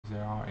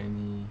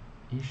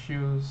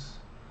issues.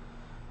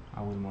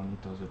 I will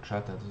monitor the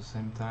chat at the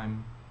same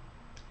time,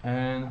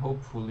 and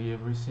hopefully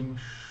everything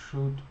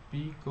should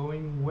be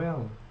going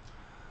well.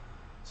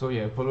 So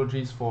yeah,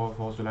 apologies for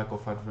the lack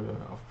of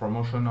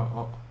promotion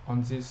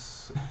on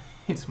this.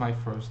 It's my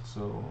first,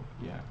 so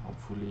yeah,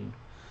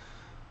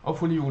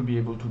 hopefully you will be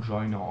able to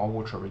join or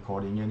watch a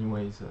recording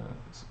anyways,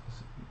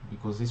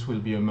 because this will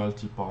be a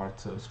multi-part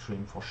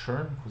stream for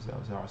sure, because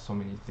there are so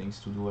many things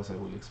to do, as I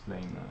will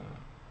explain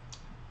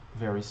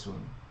very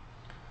soon.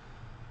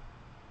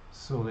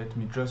 So let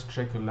me just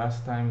check the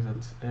last time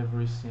that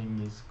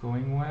everything is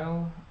going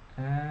well,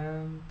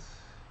 and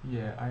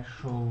yeah, I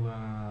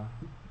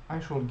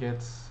shall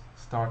get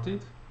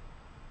started.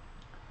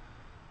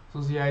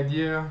 So the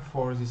idea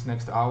for this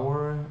next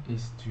hour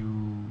is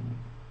to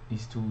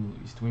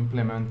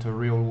implement a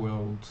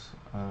real-world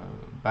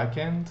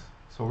backend.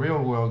 So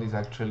real-world is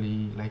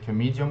actually like a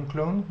Medium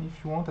clone,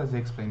 if you want, as they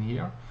explain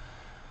here,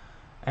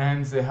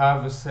 and they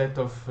have a set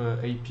of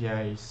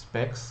API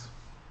specs,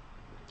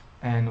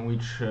 and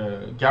which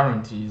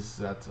guarantees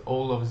that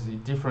all of the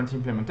different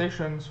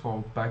implementations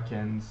for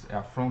backends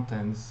and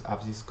frontends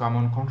have this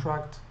common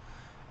contract.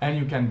 And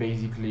you can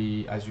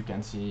basically, as you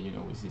can see,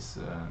 with this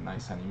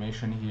nice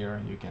animation here,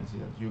 you can see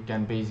that you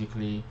can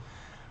basically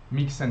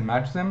mix and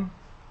match them.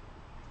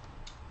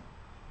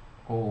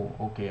 Oh,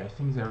 okay, I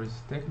think there is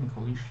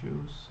technical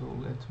issues, so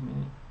let me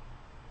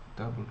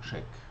double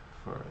check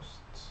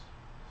first.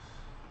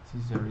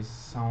 Since there is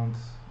sound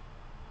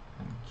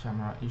and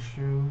camera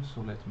issue,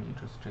 so let me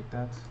just check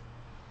that.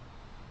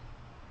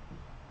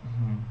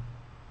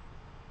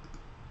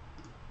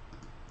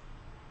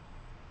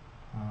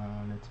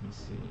 Let me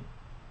see.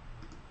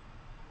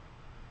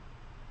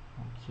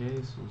 Okay,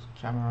 so the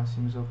camera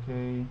seems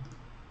okay.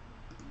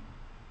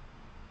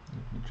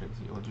 Let me check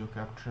the audio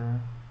capture.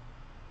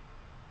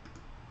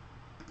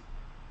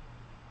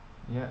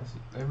 Yeah,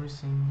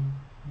 everything.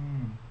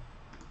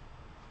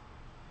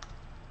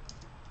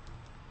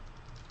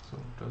 So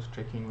just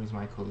checking with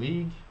my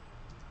colleague.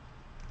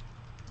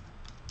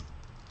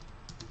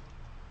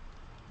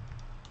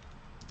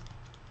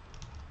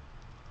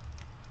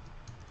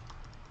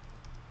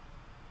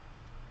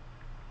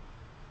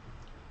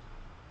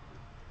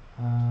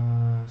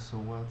 So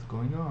what's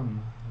going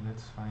on?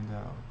 Let's find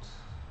out.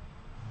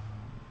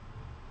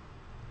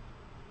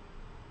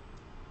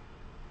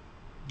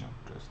 No,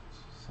 just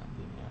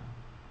sending a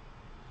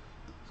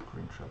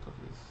screenshot of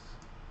this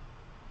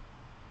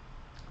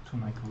to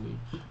my colleague,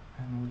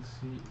 and we'll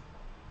see.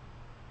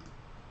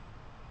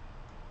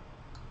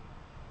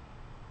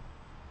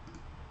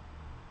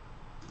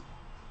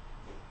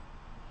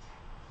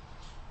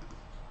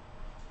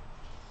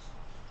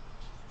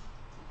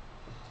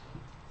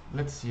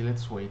 Let's see,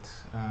 let's wait,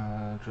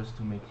 just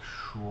to make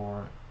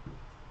sure.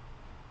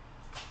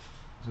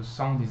 The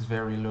sound is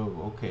very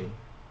low, okay.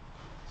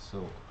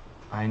 So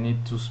I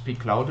need to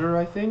speak louder,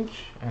 I think,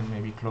 and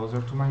maybe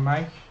closer to my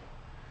mic.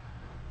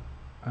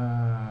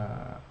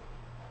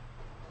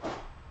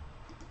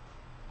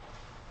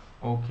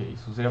 Okay,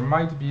 so there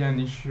might be an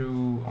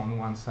issue on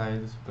one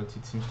side, but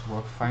it seems to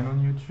work fine on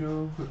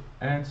YouTube,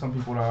 and some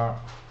people are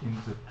in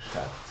the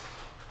chat.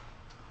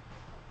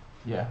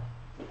 Yeah.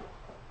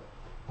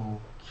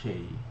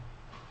 Okay.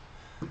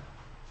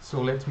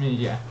 So let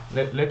me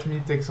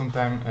take some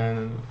time,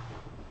 and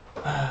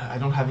I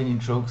don't have any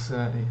jokes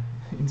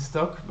in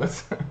stock, but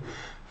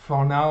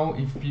for now,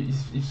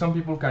 if some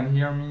people can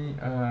hear me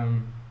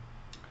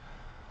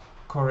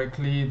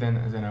correctly,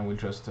 then I will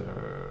just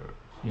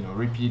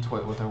repeat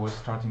what I was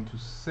starting to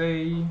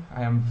say.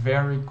 I am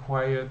very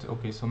quiet.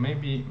 Okay, so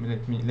maybe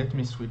let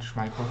me switch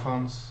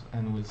microphones,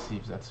 and we'll see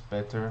if that's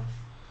better.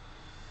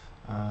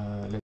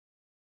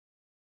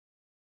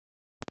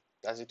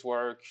 Does it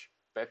work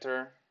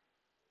better?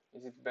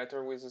 Is it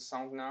better with the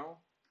sound now?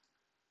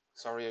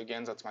 Sorry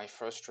again, that's my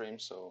first stream,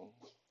 so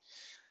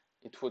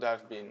it would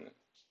have been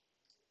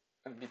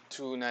a bit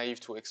too naive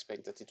to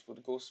expect that it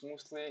would go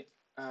smoothly.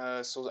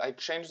 So I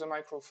changed the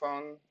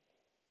microphone,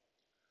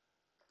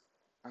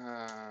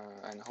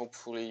 and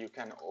hopefully you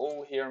can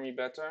all hear me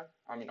better.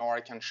 I mean, or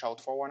I can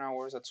shout for 1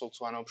 hour, that's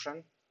also an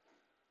option.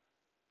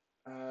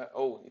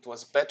 Oh, it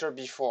was better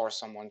before,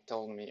 someone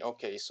told me.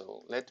 Okay,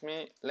 so let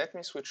me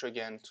switch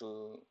again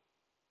to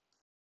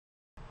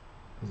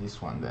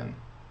this one then.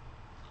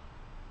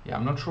 Yeah,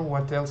 I'm not sure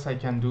what else I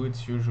can do.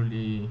 It's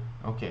usually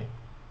okay.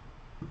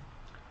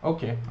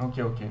 Okay.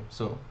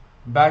 So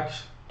back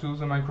to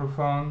the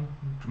microphone,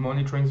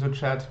 monitoring the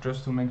chat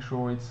just to make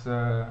sure it's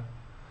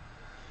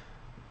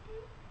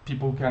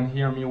people can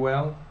hear me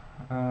well.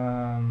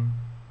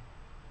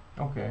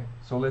 Okay,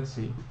 so let's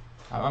see.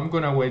 I'm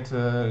gonna wait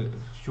a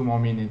few more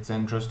minutes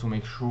and just to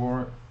make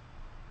sure.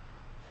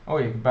 Oh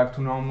yeah, back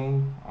to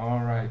normal. All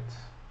right.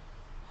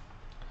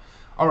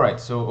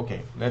 So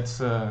okay, let's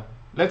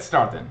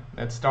start then.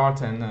 Let's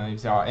start, and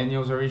if there are any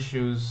other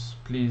issues,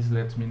 please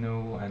let me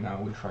know, and I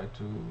will try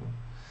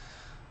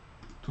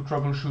to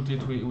troubleshoot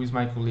it with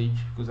my colleague,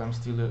 because I'm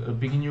still a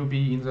big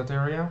newbie in that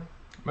area.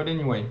 But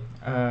anyway,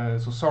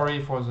 so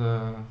sorry for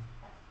the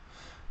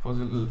for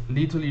the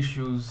little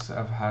issues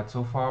I've had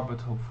so far,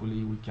 but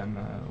hopefully we can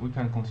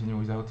continue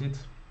without it.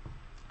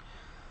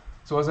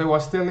 So as I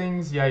was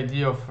telling, the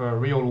idea of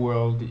real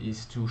world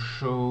is to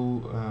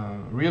show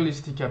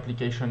realistic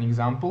application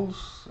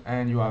examples,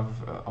 and you have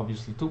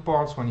obviously two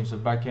parts. One is the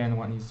backend,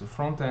 one is the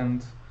front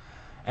end,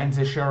 and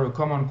they share a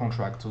common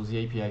contract, so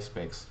the API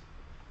specs.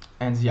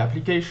 And the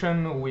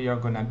application we are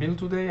gonna build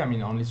today, I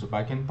mean only the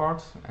backend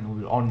part, and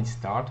we will only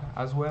start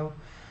as well,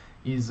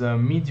 is a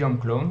medium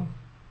clone.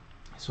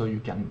 So you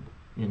can,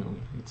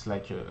 it's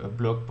like a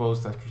blog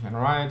post that you can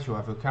write, you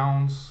have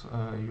accounts,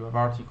 you have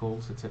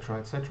articles, etc.,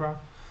 etc.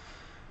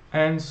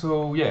 And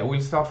so, yeah,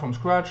 we'll start from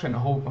scratch, and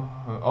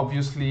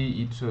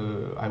obviously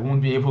I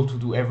won't be able to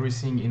do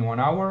everything in 1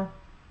 hour,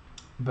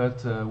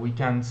 but we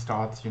can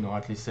start,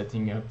 at least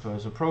setting up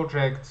the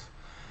project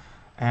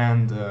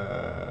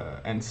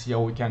and see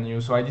how we can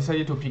use. So I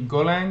decided to pick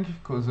Golang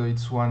because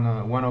it's one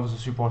of the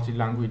supported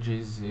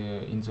languages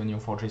in the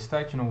Neo4j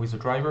stack, with the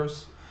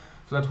drivers.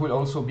 So that will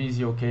also be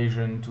the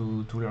occasion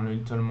to learn a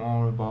little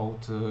more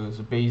about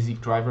the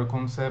basic driver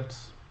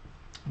concepts,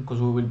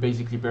 because we will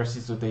basically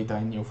persist the data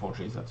in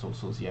Neo4j. That's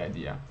also the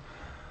idea.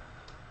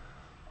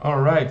 All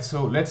right,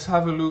 so let's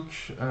have a look.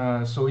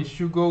 So if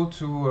you go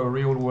to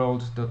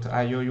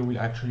realworld.io, you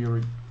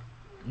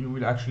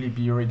will actually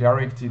be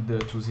redirected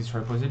to this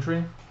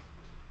repository,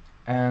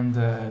 and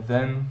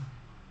then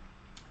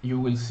you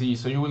will see.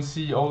 So you will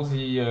see all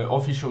the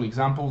official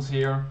examples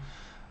here,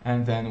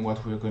 and then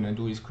what we're going to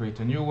do is create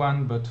a new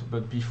one.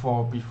 But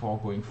before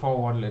going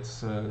forward,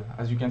 let's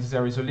as you can see,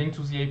 there is a link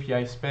to the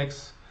API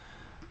specs,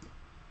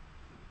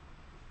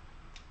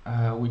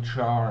 which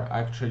are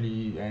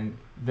actually, and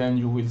then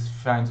you will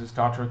find the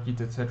starter kit,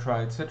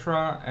 etc.,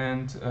 etc.,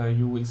 and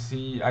you will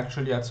see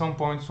actually at some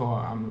point, so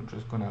I'm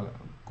just gonna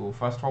go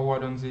fast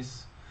forward on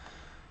this,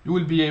 you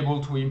will be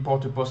able to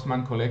import a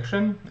Postman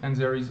collection, and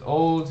there is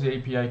all the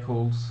API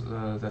calls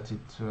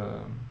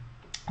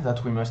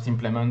that we must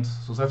implement.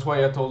 So that's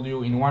why I told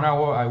you in 1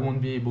 hour I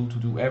won't be able to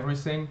do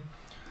everything,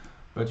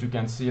 but you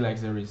can see like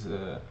there is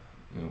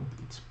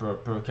it's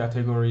per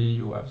category.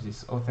 You have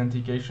this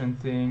authentication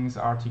things,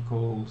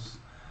 articles,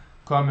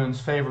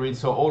 comments, favorites,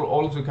 so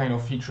all the kind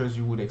of features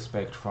you would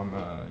expect from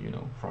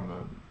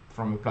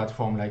from a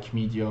platform like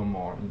Medium,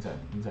 or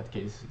in that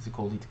case they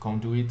called it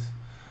Conduit,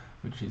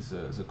 which is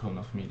the clone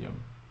of Medium.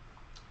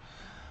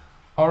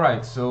 All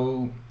right,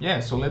 so yeah,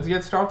 so let's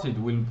get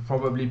started. We'll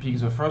probably pick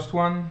the first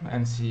one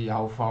and see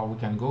how far we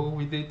can go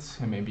with it,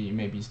 and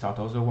maybe start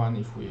other one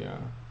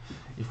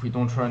if we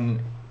don't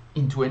run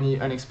into any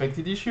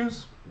unexpected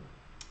issues.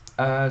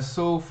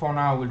 So for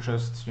now, we'll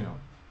just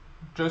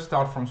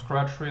start from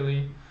scratch.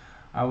 Really,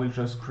 I will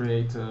just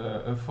create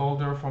a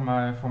folder for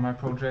my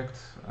project.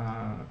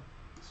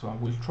 So I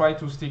will try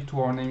to stick to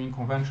our naming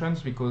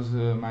conventions, because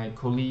my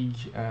colleague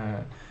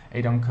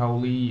Adam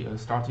Cowley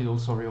started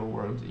also real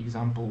world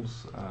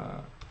examples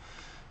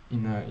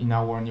in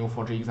our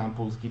Neo4j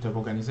examples GitHub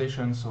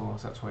organization. So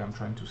that's why I'm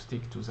trying to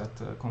stick to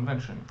that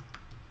convention.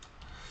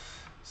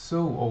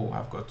 So,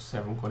 I've got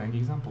several Golang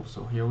examples,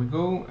 so here we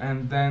go,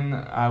 and then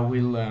I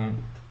will,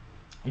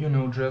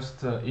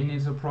 just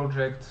init the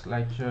project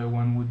like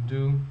one would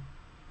do,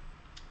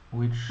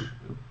 which,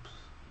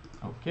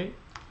 okay,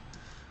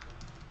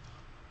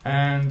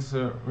 and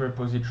the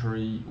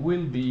repository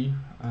will be,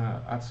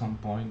 at some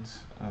point,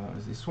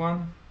 this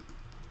one.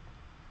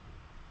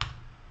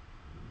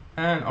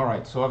 And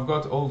alright, so I've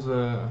got all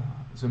the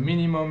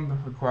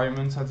minimum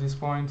requirements at this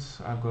point.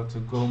 I've got a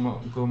Go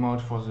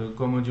mod for the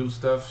Go module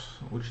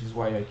stuff, which is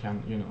why I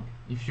can,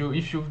 if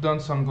you've done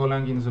some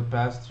Golang in the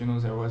past,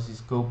 there was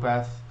this Go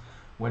path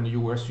when you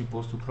were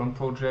supposed to clone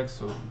projects.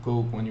 So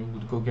when you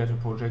would go get a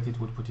project, it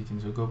would put it in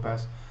the Go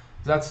path.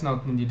 That's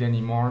not needed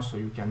anymore, so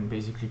you can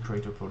basically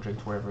create a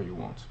project wherever you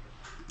want.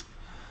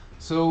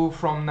 So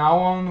from now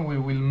on, we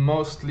will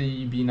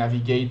mostly be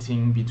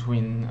navigating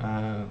between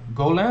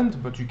Golang,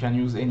 but you can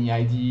use any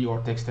IDE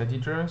or text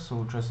editor.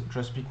 So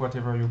just pick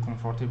whatever you're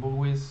comfortable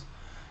with.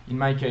 In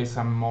my case,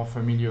 I'm more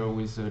familiar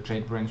with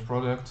JetBrains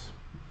product.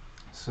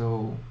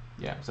 So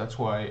yeah, that's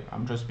why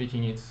I'm just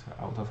picking it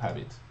out of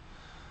habit.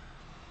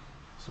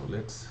 So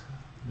let's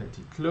let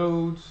it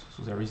load.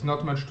 So there is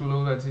not much to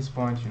load at this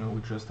point.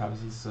 We just have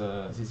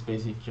this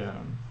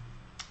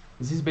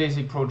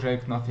basic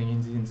project, nothing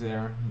in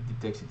there. It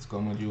detects its Go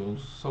modules.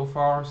 So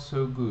far,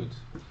 so good.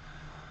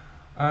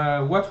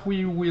 What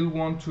we will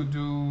want to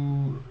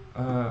do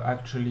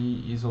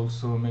actually is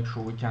also make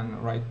sure we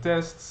can write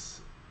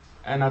tests,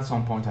 and at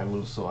some point I will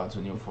also add the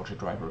Neo4j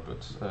driver,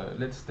 but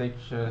let's take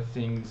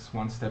things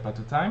one step at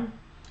a time.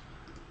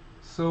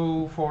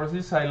 So for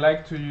this, I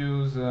like to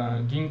use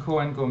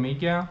Ginkgo and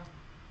Gomega.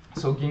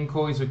 So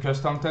Ginkgo is a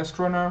custom test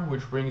runner,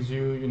 which brings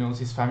you,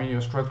 this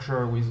familiar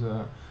structure with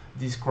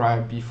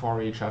describe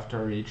before each,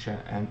 after each,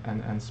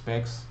 and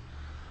specs,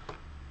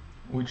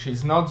 which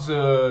is not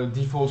the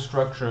default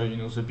structure.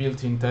 The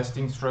built-in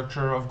testing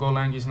structure of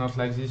Golang is not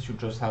like this. You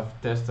just have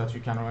tests that you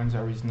can run.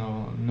 There is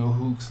no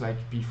hooks like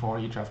before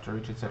each, after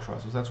each, etc.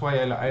 So that's why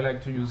I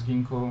like to use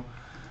Ginkgo,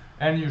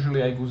 and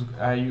usually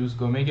I use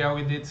Gomega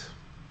with it.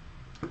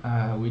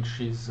 which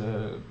is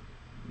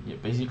yeah,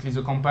 basically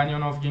the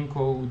companion of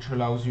Ginkgo, which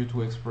allows you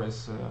to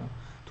express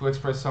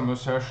some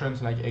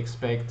assertions like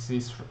expect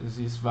this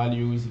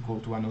value is equal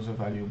to another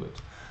value.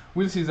 But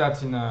we'll see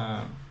that in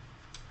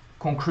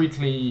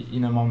concretely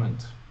in a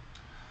moment.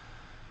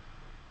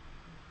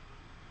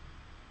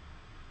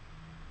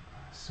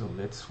 So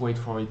let's wait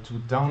for it to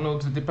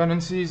download the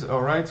dependencies.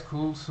 All right,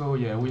 cool. So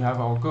yeah, we have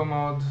our Go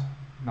mod.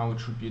 Now it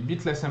should be a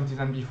bit less empty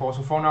than before.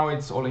 So for now,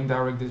 it's all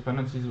indirect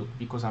dependencies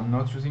because I'm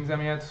not using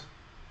them yet.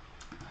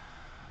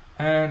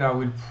 And I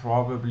will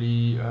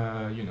probably,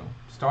 you know,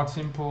 start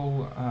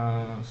simple.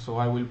 So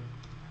I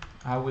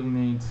will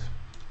need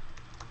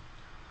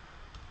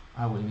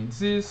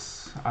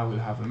this. I will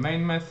have a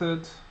main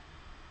method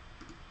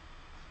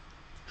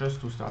just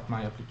to start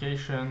my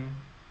application.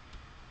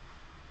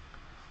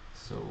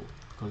 So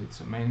because it's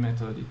a main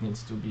method, it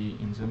needs to be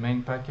in the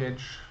main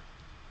package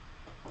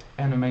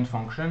and a main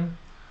function.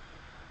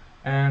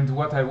 And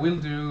what I will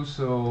do,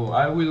 so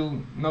I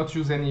will not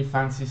use any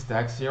fancy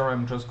stacks here.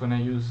 I'm just gonna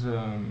use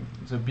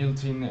the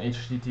built-in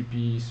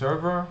HTTP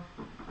server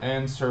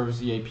and serve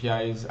the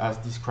APIs as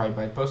described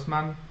by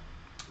Postman.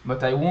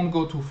 But I won't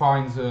go too far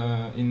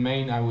in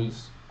main. I will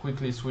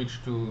quickly switch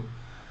to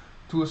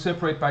a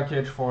separate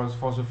package for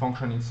the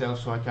function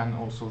itself, so I can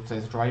also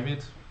test drive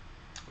it.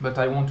 But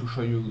I want to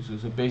show you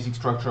the basic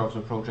structure of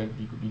the project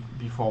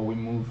before we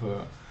move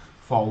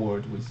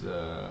forward with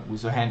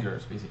the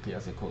handlers, basically,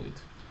 as they call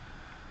it.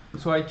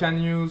 So I can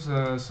use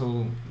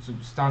so the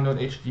standard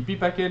HTTP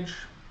package.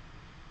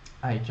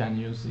 I can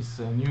use this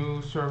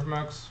new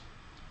servmux,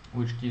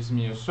 which gives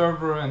me a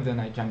server, and then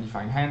I can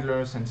define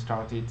handlers and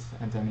start it,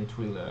 and then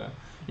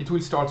it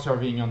will start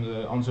serving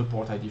on the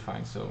port I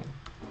defined. So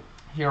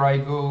here I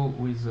go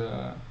with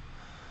a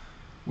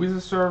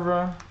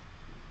server.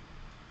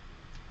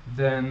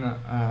 Then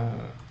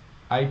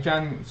I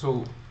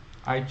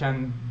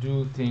can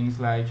do things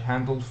like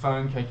handle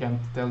func. I can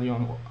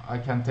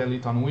tell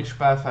it on which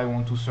path I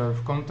want to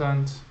serve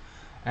content,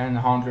 and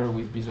handler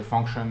will be the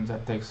function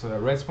that takes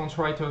response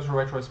writers,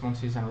 write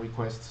responses and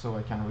requests. So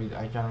I can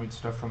read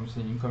stuff from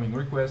the incoming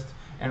request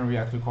and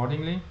react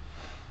accordingly.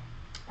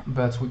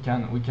 But we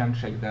can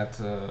check that.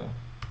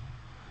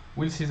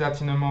 We'll see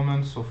that in a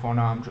moment. So for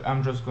now,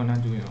 I'm just gonna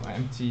do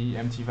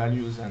empty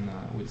values, and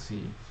we'll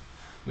see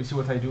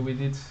what I do with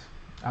it.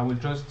 I will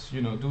just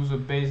do the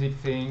basic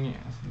thing.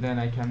 Then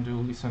I can do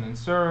listen and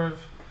serve.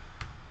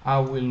 I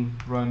will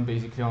run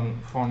basically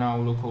for now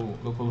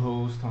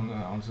localhost on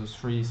the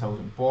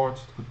 3000 port.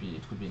 It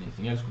could be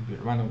anything else. It could be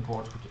a random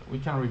port. We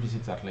can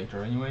revisit that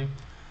later anyway.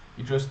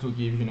 It's just to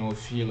give a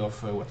feel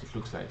of what it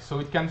looks like. So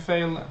it can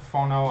fail.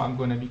 For now, I'm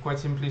going to be quite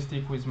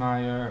simplistic with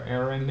my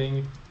error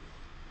handling.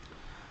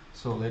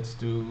 So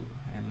let's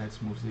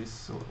move this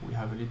so we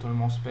have a little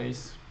more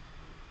space.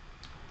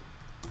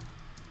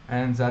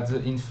 And that's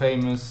the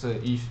infamous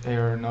if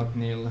error not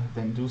nil,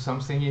 then do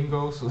something in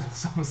Go. So that's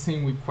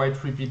something we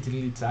quite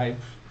repeatedly type.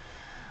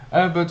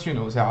 But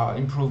there are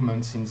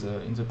improvements in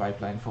the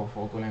pipeline for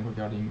Golang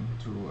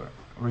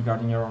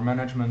regarding error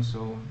management.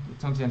 So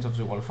it's not the end of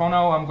the world. For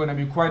now, I'm going to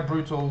be quite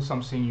brutal,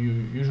 something you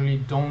usually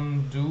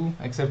don't do,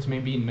 except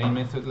maybe in main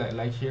method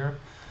like here.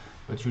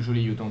 But usually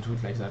you don't do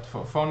it like that.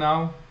 For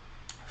now,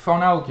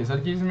 okay,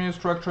 that gives me a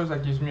structure,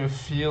 that gives me a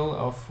feel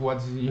of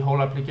what the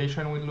whole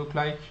application will look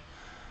like.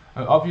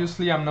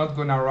 Obviously, I'm not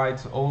gonna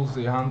write all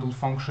the handle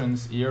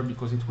functions here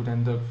because it would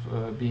end up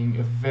being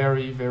a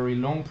very, very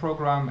long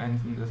program,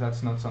 and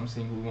that's not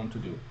something we want to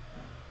do.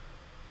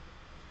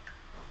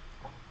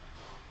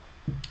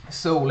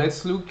 So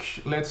let's look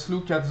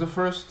at the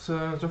first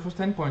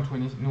endpoint we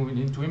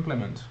need to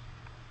implement,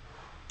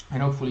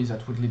 and hopefully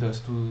that would lead us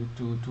to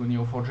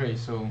Neo4j.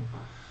 So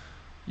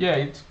yeah,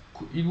 it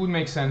would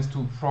make sense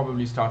to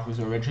probably start with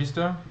a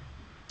register.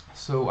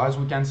 So as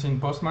we can see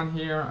in Postman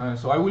here,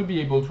 so I will be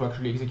able to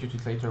actually execute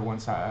it later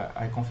once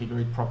I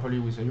configure it properly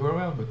with a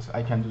URL, but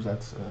I can do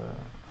that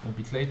a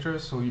bit later.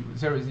 So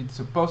it's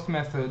a post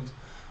method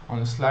on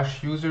a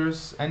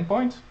 /users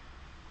endpoint,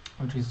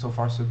 which is so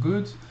far so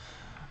good.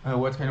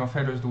 What kind of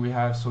headers do we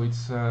have? So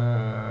it's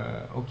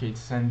okay, it's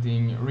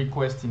sending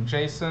request in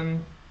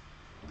JSON,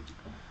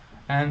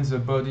 and the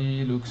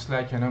body looks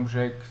like an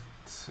object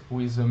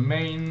with a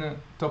main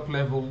top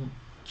level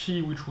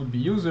key, which would be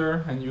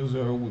user, and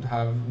user would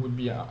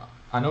be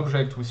an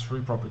object with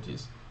 3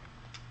 properties.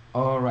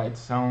 All right,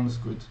 sounds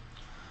good.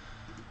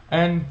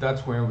 And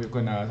that's where we're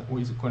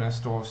gonna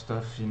store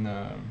stuff in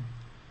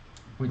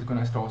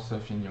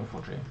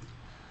Neo4j.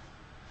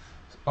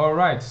 All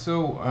right,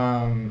 so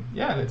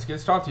yeah, let's get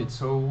started.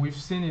 So we've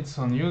seen it's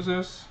on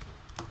users.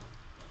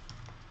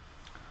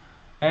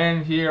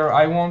 And here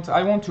I want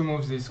to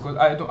move this because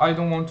I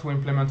don't want to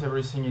implement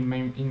everything in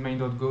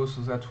main.go, so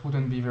that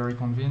wouldn't be very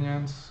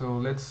convenient. So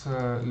let's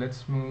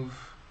move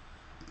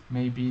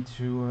maybe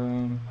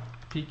to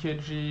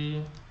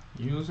pkg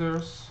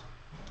users,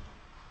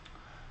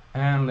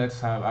 and let's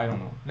have, I don't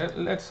know,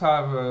 let's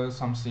have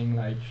something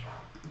like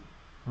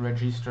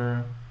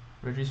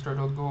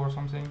register.go or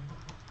something.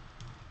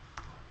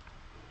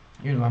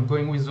 I'm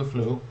going with the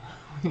flow.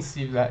 We'll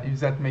see if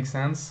that makes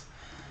sense.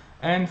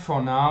 And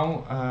for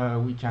now,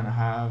 we can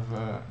have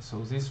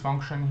so this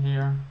function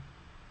here.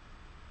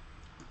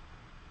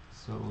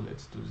 So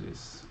let's do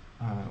this.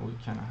 We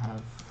can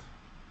have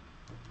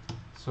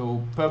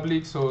so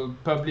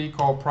public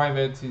or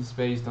private is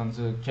based on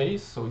the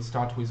case. So it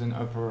starts with an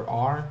upper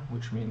R,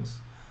 which means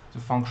the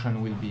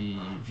function will be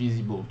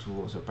visible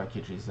to other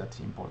packages. That's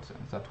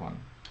important, that one.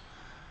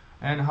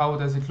 And how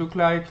does it look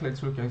like?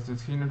 Let's look at the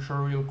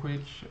signature real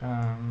quick.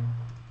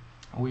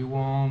 We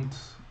want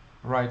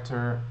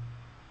writer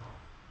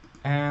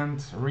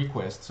and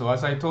request. So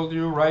as I told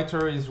you,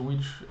 writer is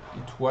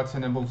what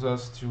enables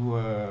us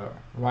to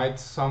write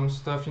some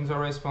stuff in the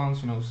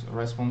response,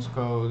 response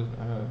code,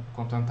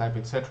 content type,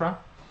 etc.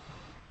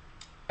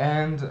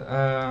 And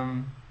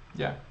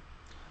yeah,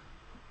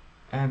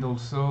 and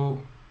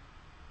also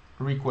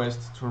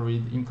request to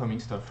read incoming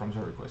stuff from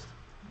the request.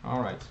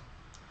 All right.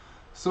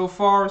 So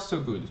far, so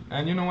good.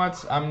 And you know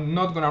what? I'm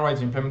not gonna write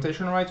the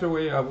implementation right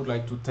away. I would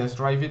like to test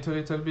drive it a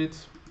little bit.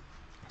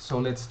 So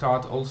let's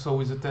start also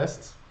with the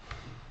tests.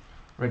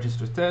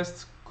 Register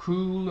tests,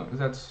 cool,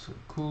 that's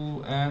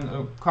cool. And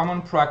a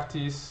common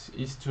practice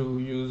is to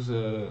use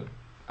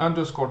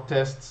underscore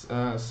tests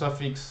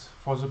suffix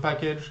for the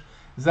package.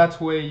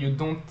 That way you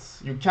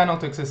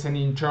cannot access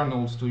any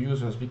internals to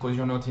users because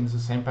you're not in the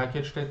same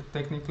package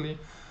technically.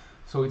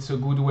 So it's a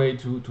good way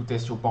to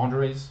test your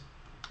boundaries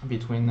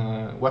between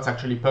what's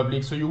actually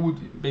public. So you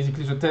would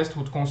basically, the test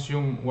would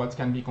consume what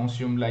can be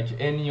consumed like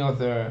any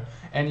other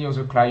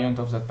client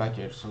of that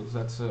package. So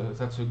that's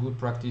a good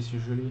practice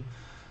usually.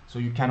 So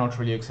you cannot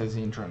really access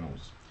the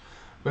internals.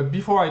 But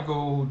before I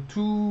go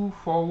too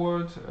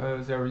forward,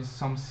 there is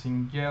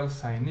something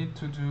else I need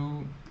to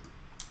do.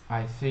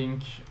 I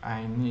think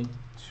I need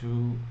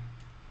to,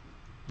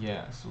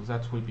 yeah, so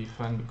that will be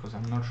fun because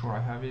I'm not sure I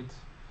have it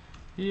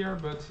here,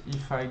 but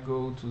if I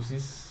go to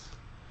this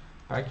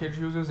package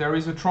users, there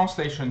is a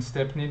translation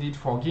step needed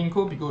for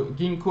Ginkgo because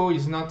Ginkgo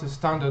is not a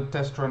standard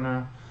test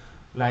runner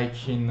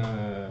like in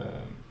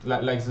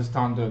like the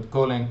standard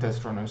Golang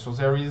test runner. So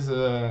there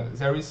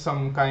is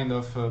some kind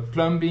of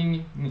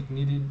plumbing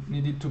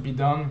needed to be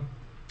done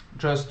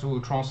just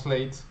to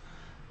translate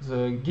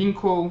the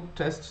Ginkgo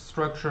test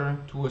structure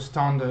to a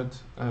standard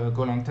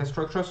Golang test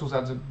structure, so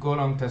that the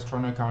Golang test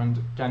runner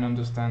can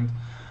understand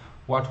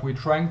what we're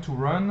trying to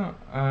run.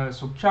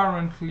 So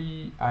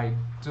currently I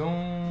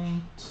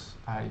don't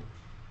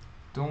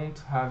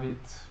have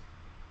it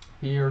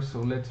here. So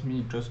let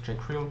me just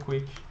check real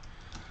quick.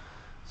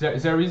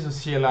 There is a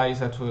CLI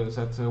that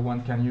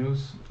one can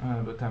use,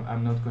 but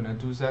I'm not going to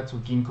do that. So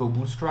Ginkgo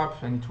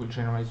Bootstrap, and it will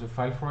generate the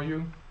file for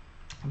you.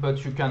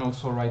 But you can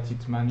also write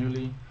it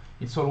manually.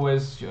 It's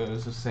always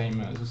the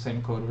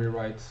same code we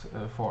write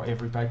for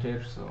every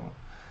package. So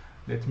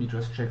let me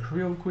just check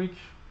real quick.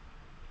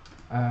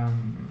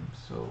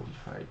 So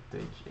if I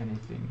take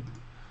anything,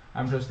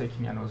 I'm just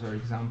taking another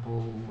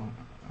example.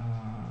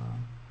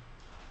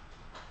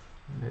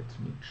 Let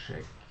me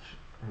check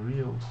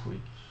real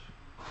quick.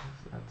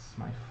 That's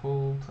my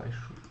fault.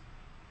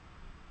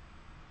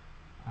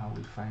 I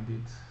will find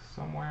it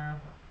somewhere.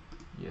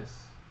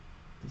 Yes,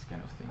 these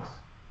kind of things.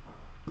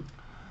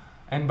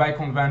 And by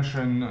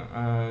convention,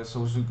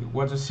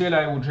 what the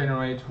CLI would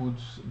generate would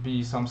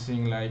be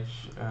something like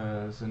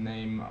the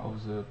name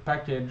of the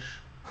package.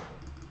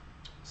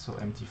 So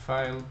empty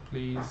file,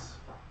 please.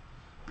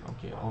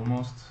 Okay,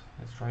 almost.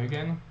 Let's try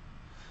again.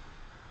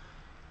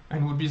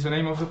 And would be the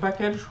name of the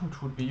package,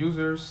 which would be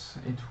users.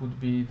 It would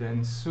be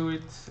then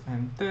suite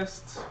and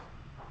test.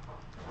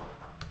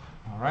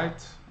 All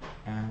right,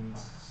 and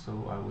so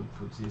I will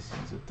put this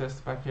in the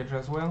test package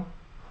as well.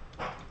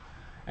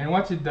 And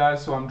what it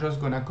does, so I'm just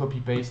gonna copy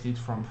paste it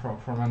from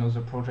another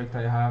project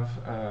I have.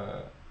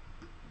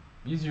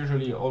 Is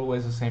usually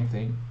always the same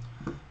thing,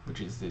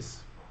 which is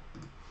this.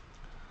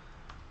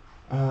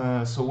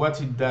 So what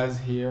it does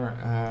here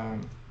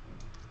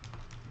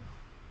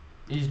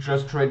is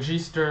just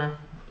register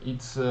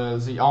it's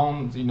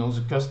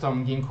the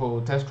custom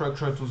Ginkgo test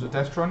structure to the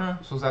test runner,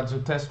 so that the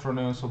test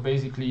runner, so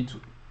basically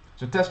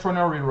the test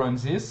runner will run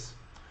this,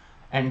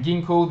 and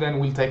Ginkgo then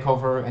will take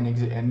over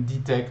and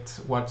detect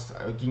what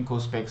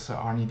Ginkgo specs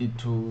are needed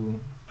to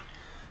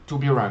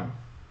be run.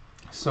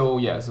 So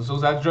yeah, so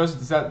that's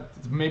just that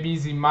maybe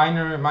the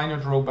minor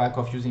drawback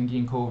of using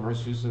Ginkgo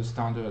versus the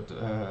standard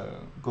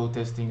Go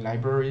testing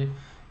library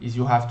is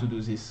you have to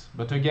do this.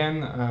 But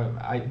again,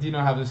 I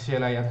didn't have the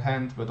CLI at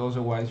hand, but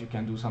otherwise you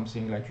can do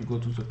something like you go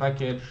to the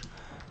package,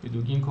 you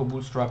do Ginkgo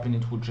Bootstrap, and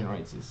it will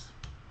generate this.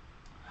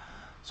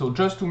 So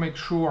just to make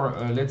sure,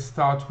 let's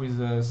start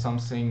with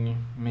something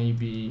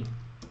maybe,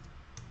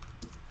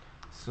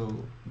 so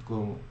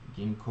go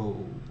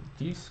Ginkgo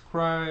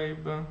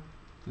describe.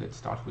 Let's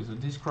start with the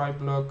describe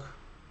block,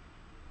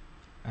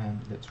 and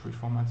let's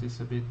reformat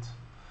this a bit.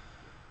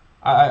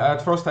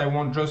 At first I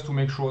want just to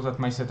make sure that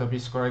my setup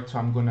is correct, so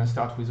I'm gonna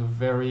start with a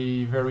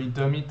very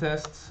dummy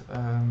test.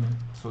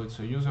 So it's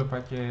a user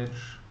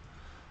package,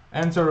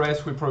 and the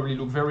rest will probably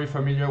look very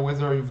familiar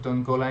whether you've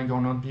done Golang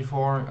or not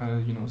before.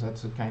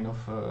 That's a kind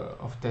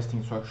of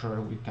testing structure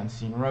we can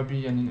see in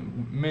Ruby and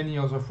in many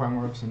other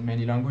frameworks in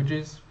many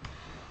languages.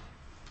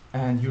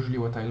 And usually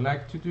what I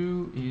like to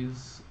do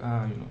is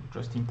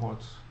just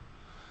import,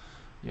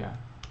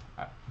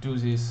 do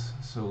this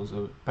so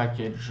the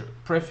package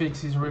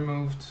prefix is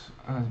removed,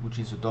 which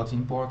is a dot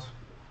import.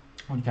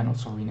 You can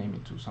also rename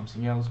it to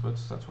something else, but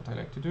that's what I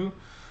like to do.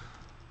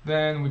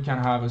 Then we can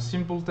have a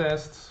simple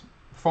test.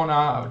 For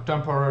now,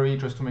 temporary,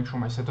 just to make sure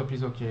my setup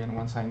is okay, and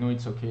once I know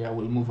it's okay, I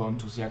will move on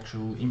to the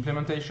actual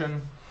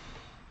implementation.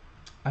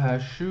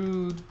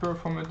 Should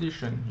perform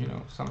addition,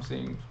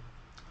 something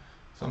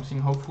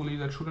hopefully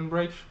that shouldn't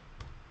break.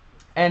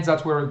 And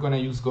that's where we're going to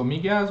use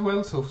Gomiga as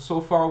well.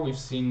 So far we've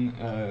seen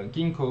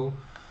Ginkgo,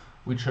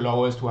 which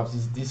allow us to have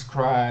this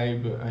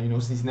describe,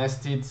 these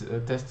nested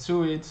test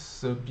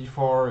suites,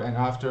 before and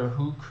after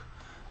hook,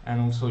 and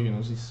also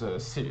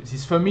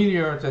this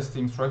familiar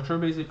testing structure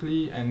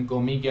basically. And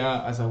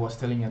Gomiga, as I was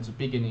telling at the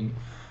beginning,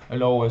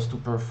 allow us to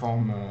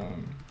perform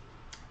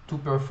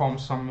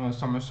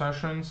some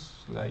assertions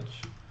like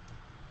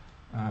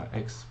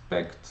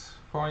expect,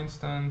 for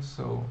instance.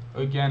 So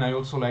again, I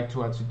also like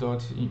to add the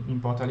dot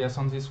import alias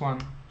on this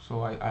one,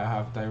 so I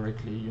have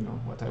directly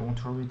what I want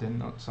to read and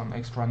not some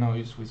extra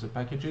noise with the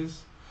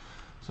packages.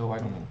 So I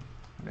don't know,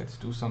 let's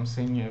do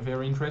something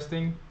very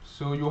interesting.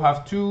 So you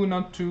have two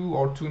not two,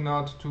 or two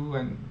not two,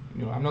 and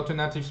I'm not a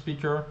native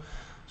speaker,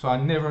 so I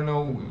never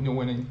know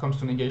when it comes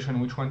to negation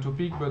which one to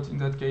pick, but in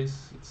that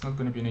case it's not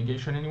going to be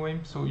negation anyway.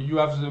 So you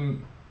have the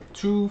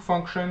two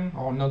function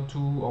or not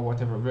two or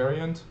whatever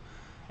variant,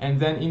 and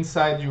then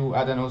inside you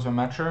add another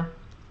matcher,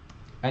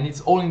 and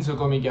it's all in the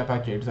Gomiga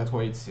package. That's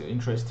why it's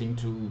interesting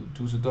to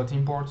do the dot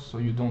import, so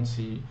you don't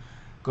see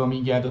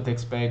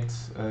Gomiga.expect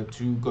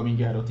to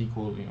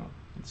Gomiga.equal.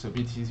 It's a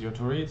bit easier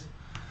to read.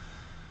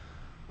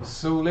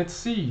 So let's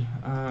see.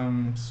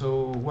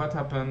 So what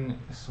happened?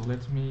 So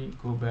let me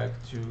go back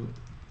to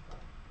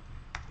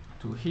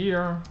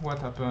here. What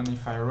happened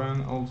if I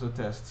run all the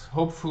tests?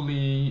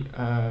 Hopefully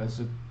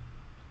the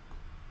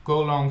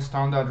Golang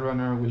standard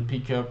runner will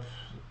pick up,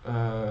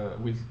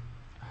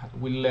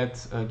 will let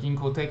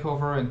Ginkgo take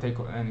over, and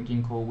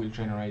Ginkgo will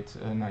generate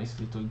a nice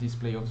little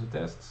display of the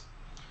tests.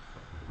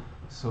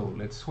 So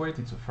let's wait.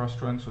 It's a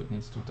first run, so it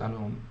needs to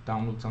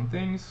download some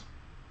things,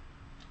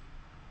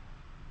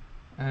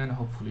 and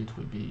hopefully it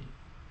will be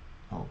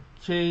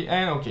okay.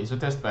 And okay, the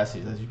test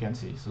passes, as you can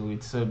see. So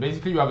it's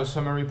basically you have a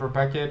summary per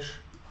package,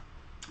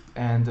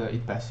 and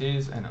it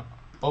passes. And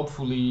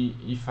hopefully,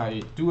 if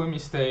I do a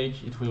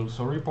mistake, it will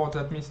also report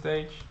that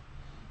mistake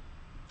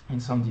in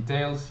some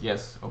details.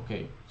 Yes,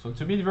 okay. So it's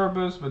a bit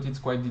verbose, but it's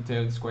quite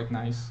detailed, it's quite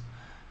nice.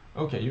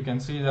 Okay, you can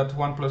see that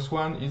 1 +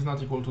 1 is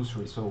not equal to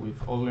 3. So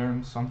we've all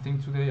learned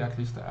something today, at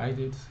least I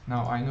did.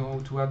 Now I know how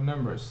to add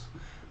numbers,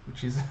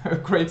 which is a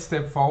great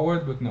step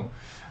forward, but no.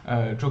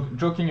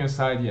 Joking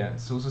aside, yeah,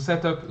 so the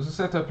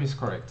setup is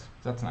correct.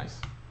 That's nice.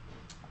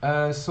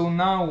 So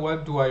now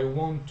what do I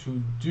want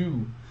to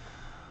do?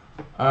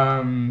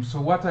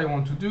 So what I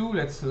want to do,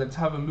 let's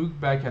have a look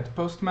back at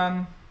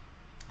Postman.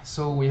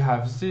 So we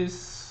have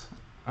this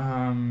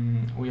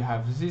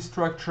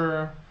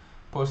structure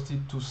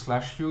posted to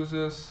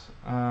 /users.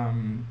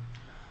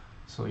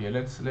 So yeah,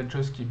 let's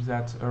just keep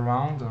that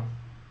around,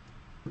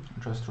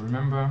 just to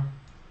remember.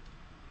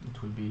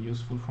 It will be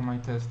useful for my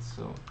tests.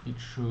 So it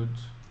should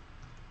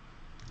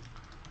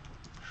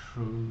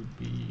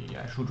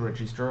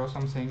register or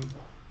something.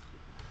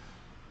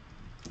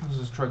 So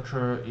the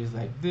structure is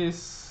like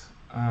this.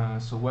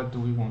 So what do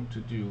we want to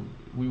do?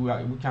 We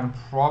can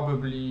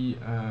probably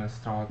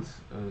start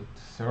a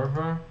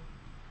server.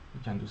 We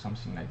can do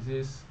something like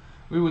this.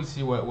 We will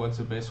see what's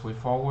the best way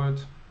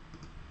forward.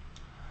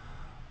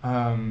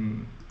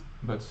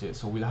 But yeah,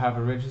 so we'll have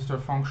a register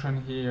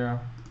function here.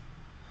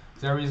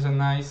 There is a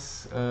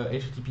nice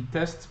HTTP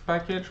test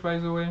package, by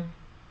the way,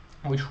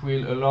 which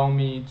will allow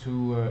me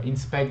to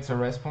inspect the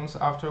response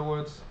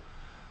afterwards.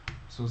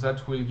 So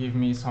that will give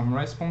me some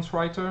response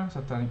writer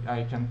that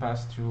I can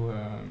pass to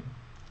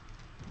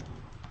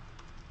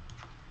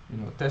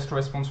test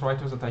response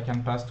writers that I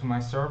can pass to my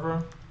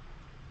server.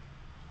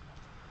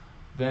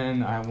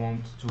 Then I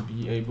want to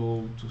be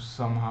able to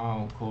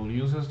somehow call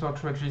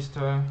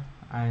users.register.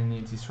 I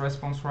need this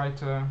response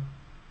writer,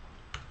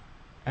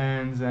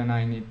 and then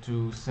I need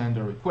to send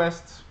a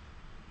request.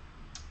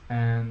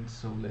 And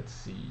so let's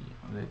see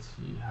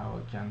how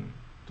I can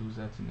do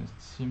that in a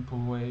simple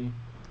way.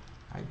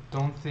 I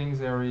don't think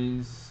there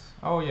is.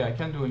 Oh yeah, I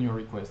can do a new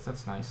request.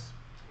 That's nice.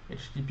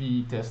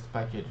 HTTP test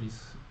package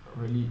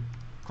really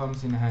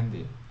comes in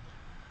handy.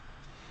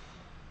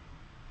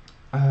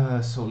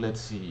 So let's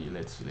see.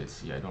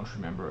 I don't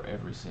remember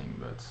everything,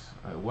 but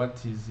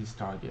what is this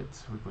target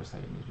request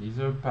item? Is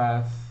a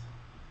path?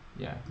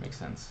 Yeah, makes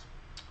sense.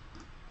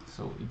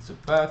 So it's a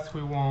path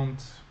we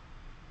want,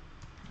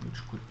 which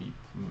could be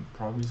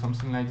probably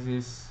something like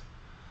this.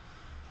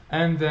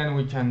 And then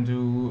we can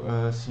do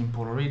a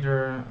simple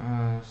reader.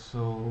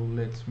 So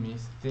let me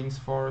think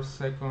for a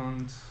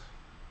second.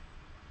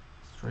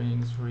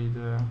 Strings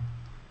reader,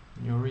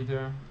 new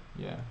reader.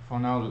 Yeah, for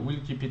now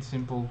we'll keep it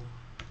simple.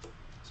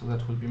 So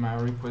that will be my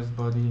request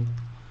body.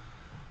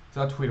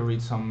 that will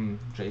read some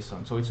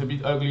JSON. So it's a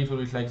bit ugly to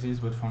do it like this,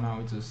 but for now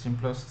it's the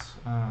simplest.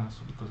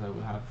 So because I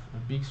will have a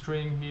big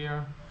string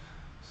here,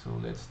 so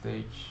let's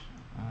take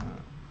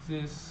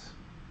this.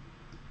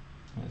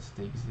 Let's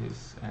take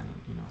this, and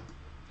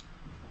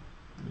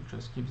we'll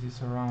just keep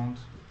this around.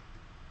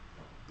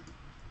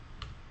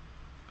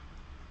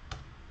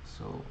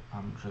 So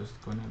I'm just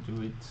gonna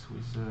do it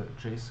with the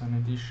JSON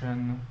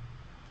edition,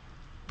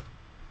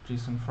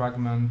 JSON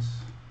fragment.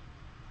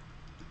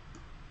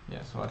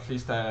 Yeah, so at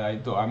least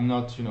I'm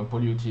not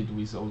polluted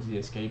with all the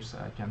escapes.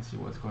 I can see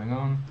what's going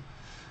on.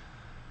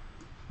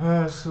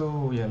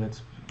 So yeah,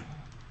 let's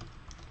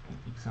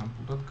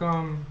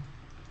example.com.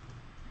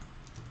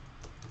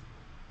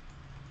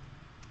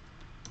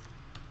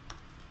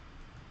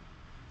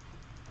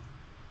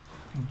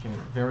 Okay,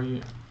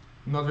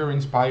 not very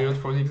inspired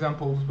for the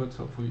examples, but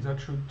hopefully that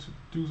should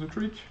do the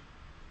trick.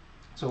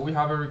 So we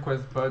have a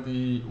request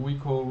body we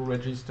call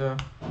register.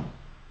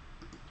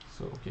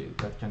 So okay,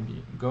 that can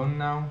be gone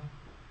now.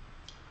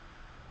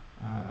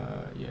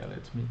 Yeah,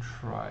 let me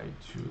try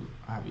to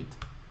have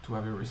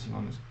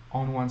everything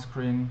on one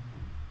screen.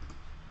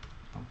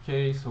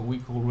 Okay, so we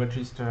call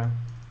register,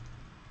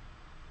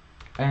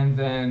 and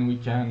then we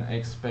can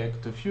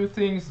expect a few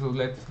things. So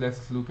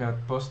let's look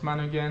at Postman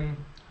again.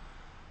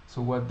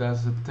 So what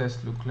does the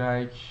test look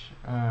like?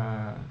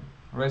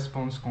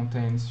 Response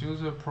contains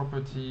user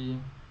property.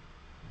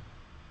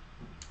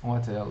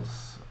 What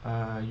else?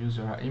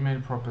 User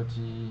email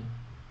property,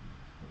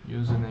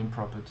 username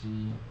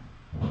property.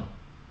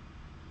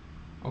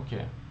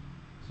 Okay,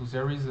 so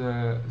there is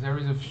a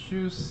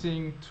few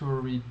things to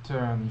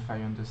return if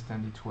I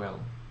understand it well.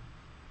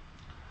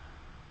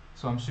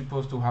 So I'm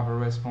supposed to have a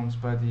response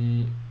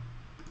body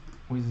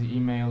with the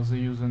email, the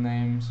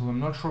username. So I'm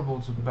not sure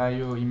about the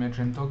bio, image,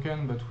 and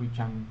token, but we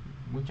can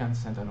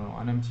send, I don't know,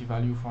 an empty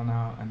value for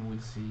now, and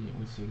we'll see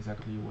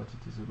exactly what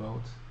it is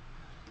about.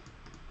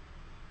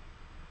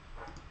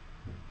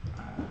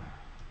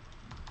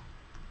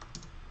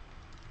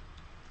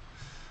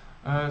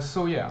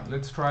 So yeah,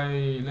 let's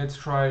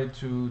try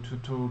to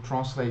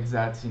translate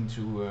that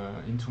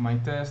into my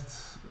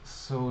tests.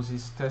 So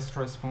this test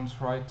response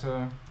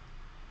writer.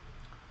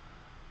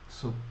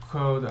 So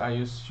code, I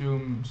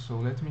assume. So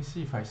let me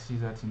see if I see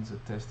that in the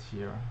test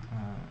here.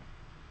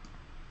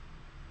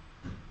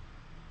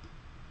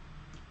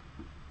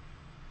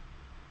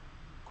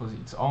 Because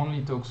it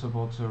only talks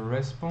about the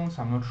response.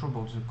 I'm not sure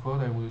about the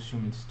code. I will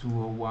assume it's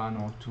 201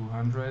 or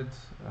 200.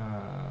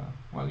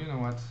 Well, you know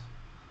what?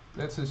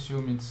 Let's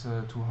assume it's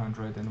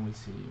 200, and we'll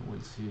see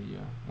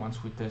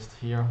once we test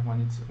here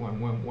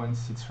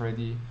once it's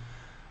ready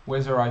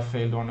whether I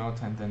failed or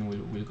not, and then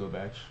we'll go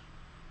back.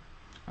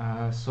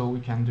 So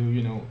we can do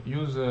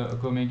use a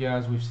Omega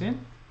as we've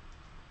seen.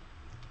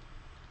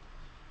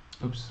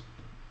 Oops,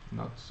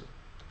 not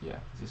yeah,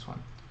 this one.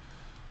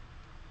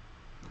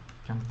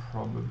 Can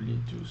probably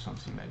do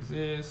something like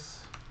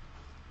this.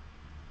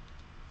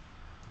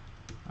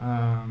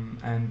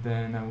 And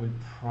then I will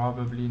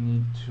probably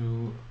need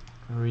to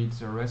read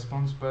the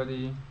response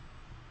body,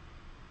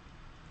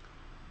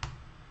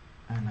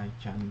 and I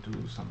can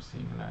do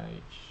something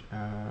like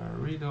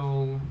read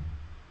all,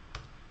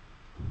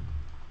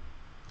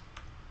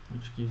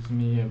 which gives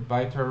me a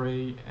byte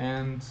array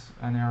and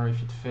an error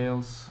if it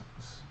fails.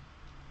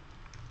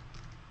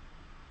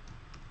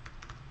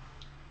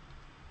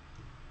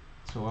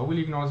 So I will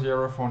ignore the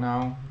error for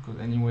now,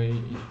 because anyway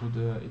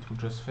it would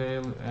just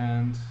fail.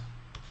 And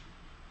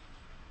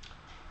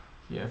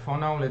yeah, for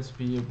now let's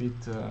be a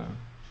bit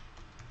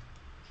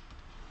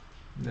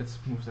let's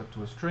move that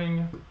to a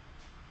string,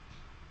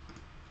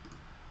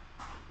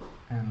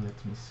 and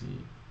let me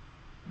see.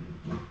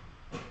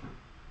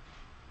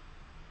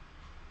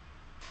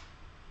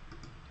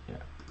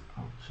 Yeah,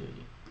 okay,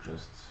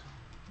 just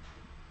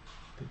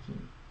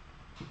taking.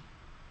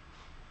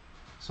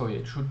 So yeah,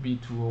 it should be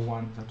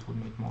 201. That would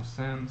make more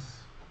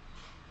sense.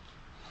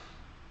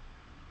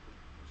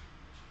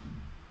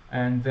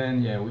 And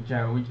then yeah, we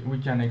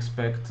can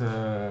expect.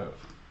 So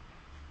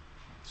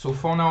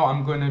for now,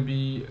 I'm gonna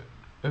be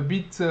a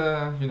bit,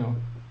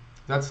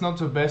 that's not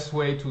the best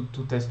way to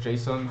test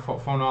JSON.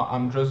 For now,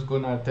 I'm just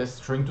gonna test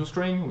string to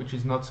string, which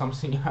is not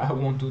something I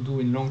want to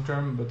do in long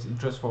term, but it's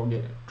just for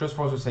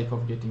the sake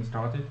of getting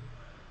started.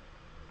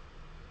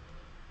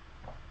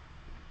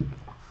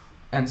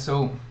 And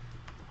so,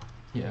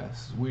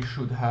 yes, we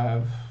should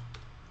have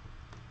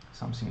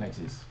something like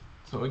this.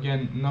 So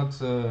again,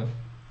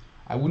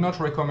 I would not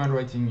recommend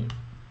writing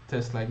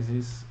tests like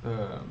this,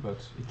 but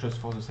it's just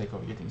for the sake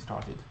of getting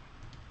started.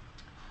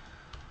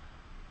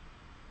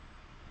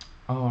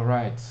 All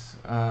right,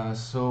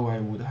 so I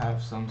would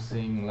have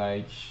something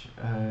like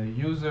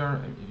user.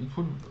 It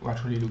would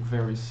actually look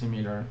very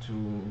similar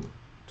to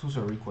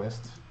the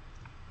request,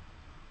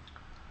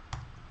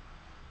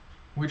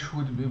 which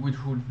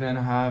would then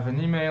have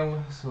an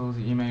email. So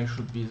the email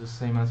should be the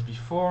same as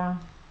before,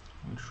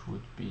 which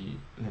would be,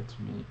 let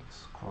me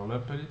scroll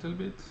up a little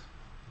bit,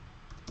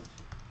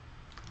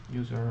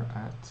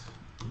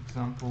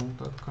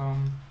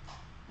 user@example.com.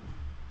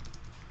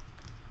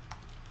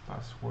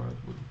 Password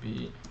would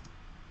be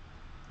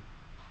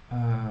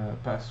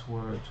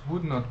password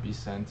would not be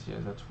sent. Yeah,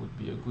 that would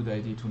be a good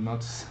idea to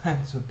not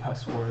send the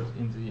password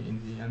in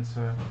the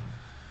answer.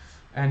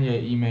 And yeah,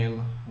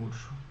 email, which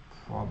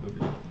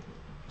probably,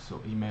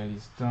 so email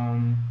is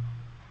done.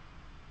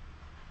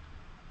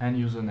 And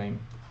username.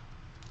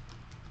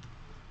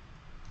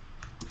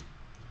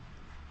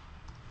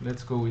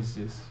 Let's go with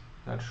this.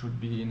 That should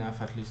be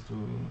enough at least to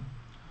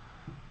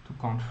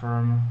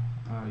confirm.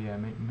 Yeah,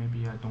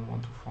 maybe I don't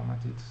want to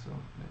format it, so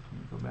let me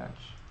go back.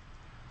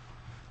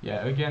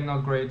 Yeah, again,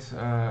 not great.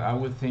 I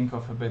would think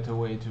of a better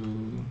way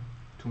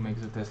to make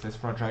the test less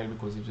fragile,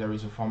 because if there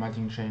is a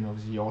formatting chain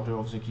of the order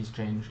of the keys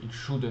change, it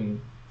shouldn't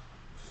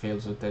fail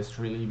the test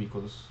really,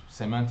 because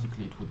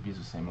semantically it would be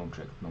the same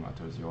object no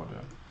matter the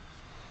order.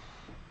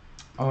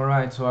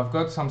 Alright, so I've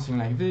got something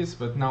like this,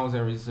 but now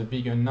there is a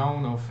big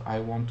unknown of I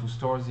want to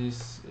store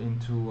this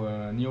into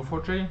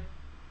Neo4j.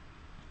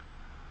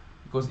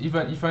 Because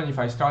even if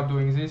I start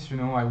doing this, you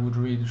know, I would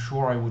read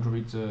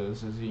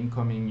the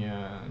incoming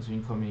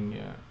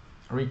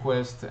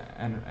request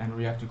and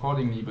react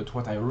accordingly. But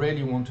what I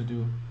really want to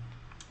do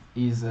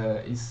is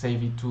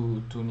save it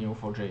to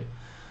Neo4j.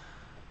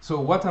 So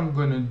what I'm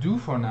gonna do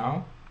for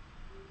now,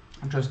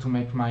 just to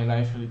make my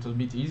life a little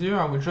bit easier,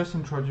 I will just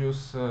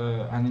introduce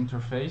an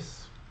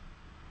interface.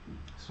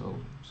 So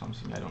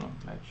something, I don't know,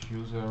 like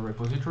user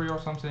repository or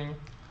something.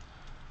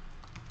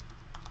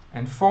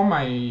 And for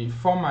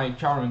my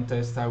current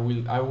test, I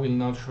will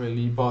not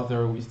really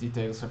bother with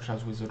details such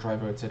as with the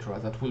driver, etc.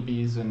 That will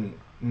be the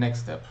next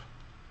step,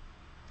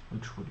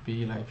 which would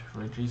be like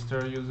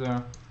register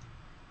user.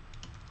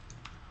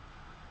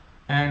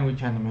 And we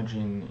can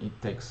imagine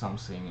it takes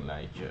something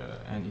like,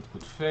 and it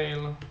could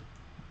fail,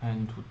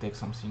 and it would take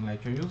something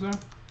like a user.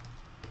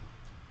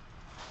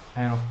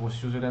 And of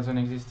course, user doesn't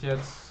exist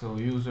yet, so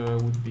user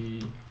would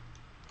be,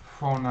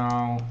 for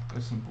now,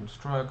 a simple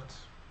struct,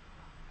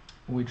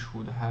 which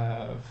would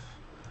have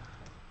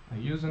a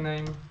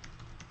username,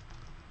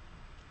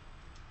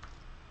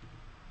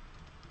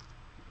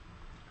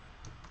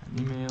 an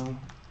email,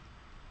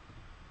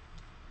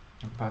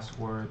 a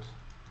password,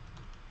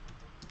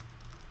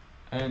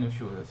 and a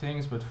few other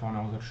things, but for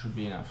now that should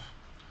be enough.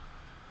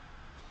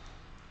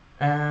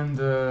 And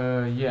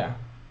yeah,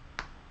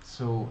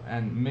 so,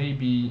 and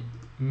maybe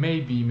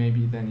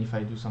then if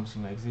I do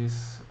something like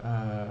this,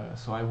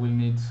 so I will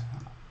need,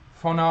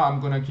 for now I'm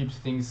gonna keep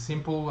things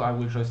simple. I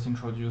will just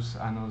introduce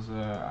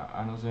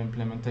another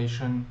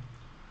implementation,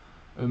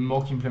 a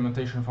mock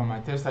implementation for my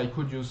test. I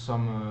could use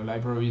some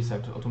libraries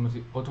that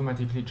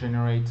automatically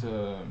generate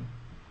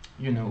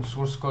you know,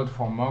 source code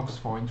for mocks,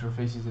 for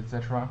interfaces,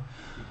 etc.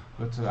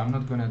 But I'm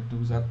not gonna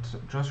do that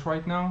just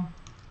right now.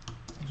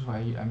 So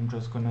I'm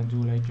just gonna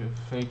do like a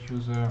fake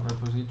user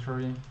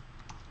repository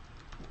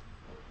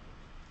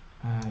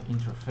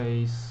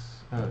interface,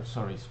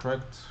 sorry,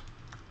 struct.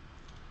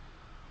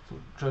 So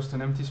just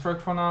an empty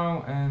struct for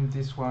now, and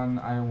this one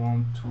I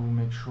want to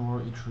make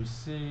sure it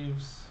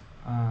receives.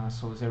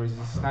 So there is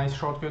this nice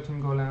shortcut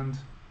in Golang.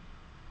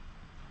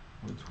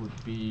 It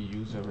would be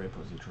user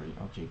repository.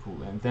 Okay,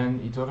 cool. And then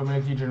it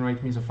automatically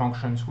generates me the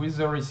functions with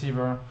the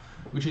receiver,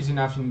 which is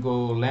enough in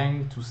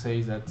Golang to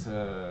say that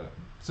the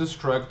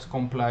struct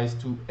complies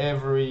to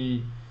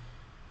every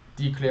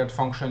declared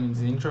function in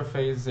the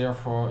interface.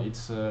 Therefore,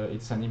 it's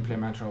an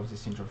implementer of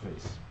this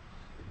interface.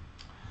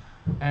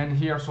 And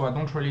here, so I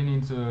don't really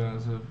need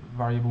the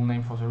variable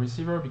name for the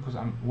receiver, because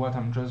what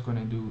I'm just going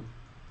to do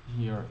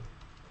here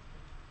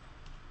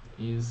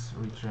is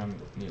return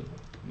nil.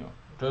 No,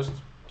 just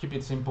keep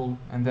it simple,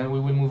 and then we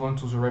will move on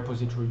to the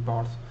repository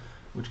part,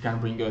 which can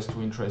bring us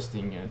to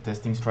interesting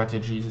testing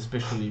strategies,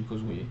 especially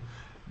because we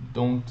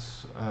don't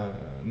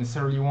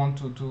necessarily want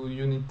to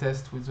unit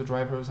test with the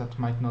drivers. That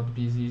might not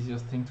be the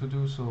easiest thing to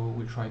do, so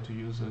we'll try to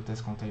use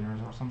test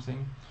containers or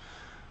something,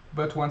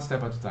 but one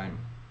step at a time.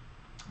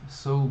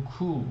 So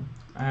cool.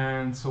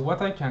 And so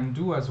what I can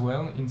do as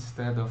well,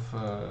 instead of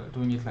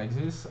doing it like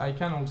this, I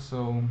can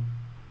also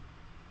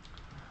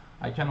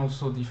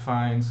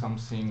define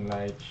something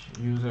like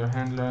user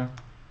handler,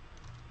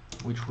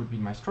 which would be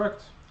my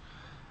struct,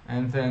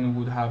 and then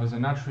would have as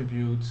an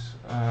attribute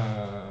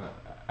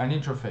an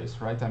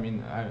interface, right? I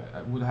mean,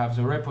 I would have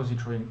the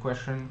repository in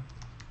question,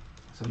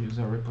 so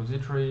user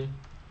repository,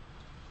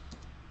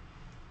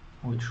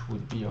 which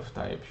would be of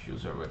type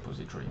user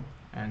repository.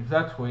 And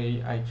that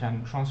way I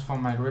can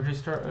transform my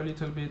register a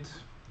little bit,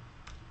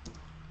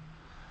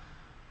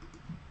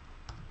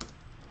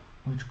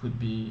 which could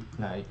be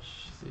like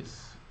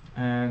this.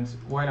 And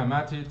while I'm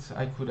at it,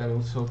 I could add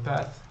also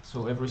path,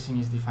 so everything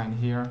is defined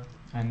here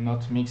and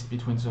not mixed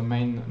between the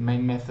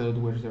main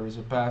method where there is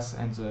a path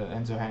and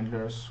the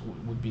handlers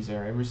would be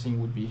there.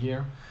 Everything would be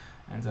here,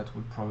 and that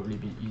would probably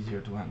be easier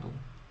to handle.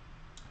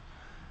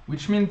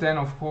 Which means then,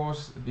 of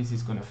course, this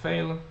is going to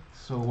fail.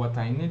 So what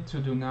I need to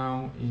do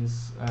now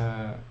is,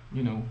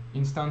 you know,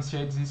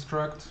 instantiate this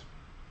struct.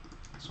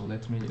 So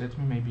let me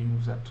maybe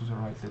move that to the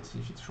right. Let's see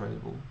if it's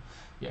readable.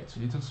 Yeah, it's a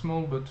little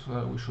small, but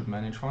we should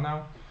manage for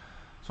now.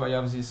 So I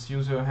have this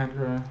user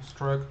handler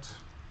struct,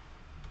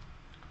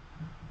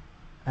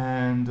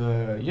 and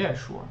yeah,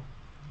 sure.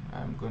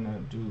 I'm gonna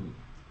do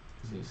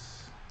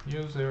this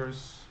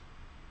users,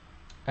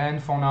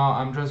 and for now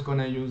I'm just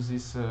gonna use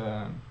this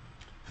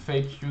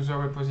fake user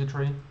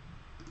repository.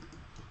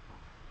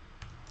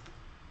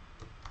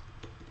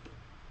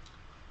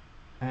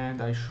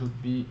 And I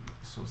should be,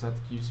 so that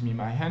gives me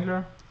my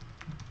handler.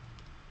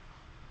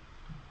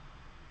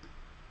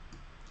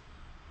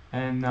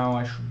 And now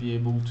I should be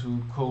able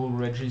to call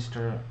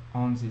register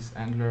on this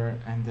handler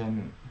and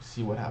then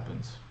see what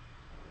happens.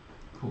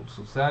 Cool,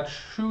 so that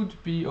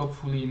should be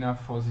hopefully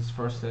enough for this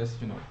first test,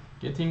 you know,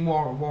 getting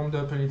more warmed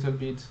up a little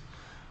bit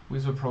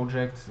with the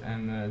project,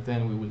 and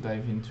then we will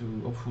dive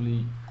into,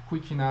 hopefully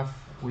quick enough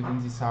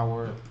within this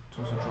hour,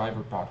 to the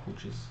driver part,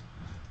 which is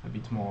a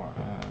bit more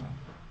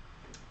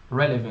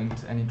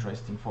relevant and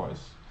interesting for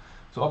us.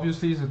 So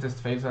obviously the test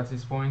fails at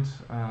this point.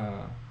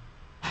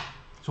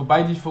 So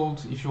by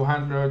default, if your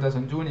handler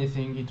doesn't do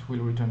anything, it will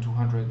return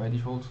 200 by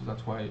default, so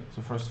that's why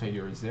the first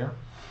failure is there.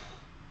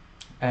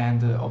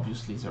 And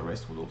obviously the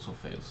rest will also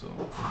fail, so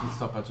it will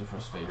stop at the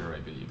first failure, I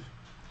believe.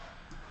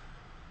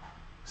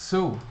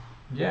 So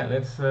yeah,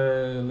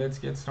 let's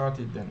get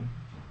started then.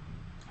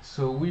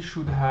 So we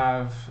should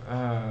have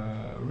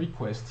a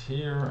request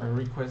here, a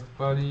request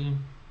body,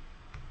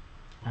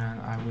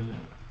 and I will,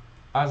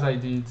 as I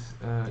did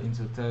in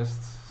the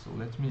test, so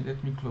let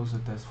me close the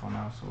test for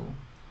now. So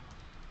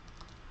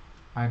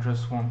I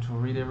just want to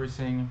read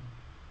everything.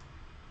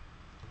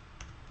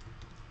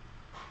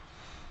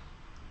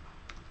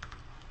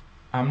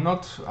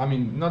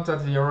 Not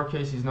that the error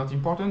case is not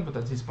important, but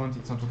at this point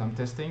it's not what I'm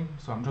testing,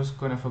 so I'm just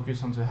gonna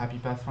focus on the happy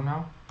path for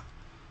now.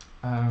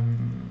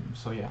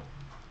 So yeah,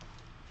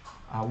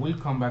 I will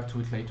come back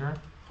to it later,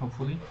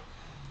 hopefully.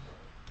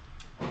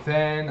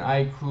 Then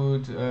I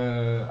could,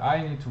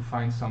 I need to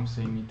find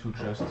something to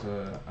just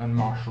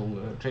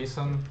unmarshal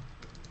JSON,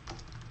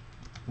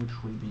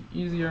 which will be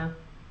easier.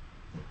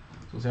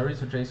 So there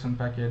is a JSON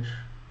package,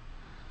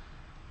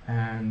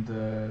 and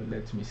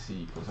let me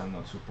see, because I'm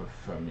not super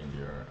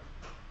familiar.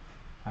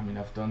 I mean,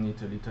 I've done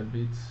it a little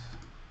bit.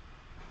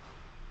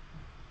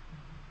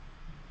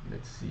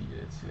 Let's see.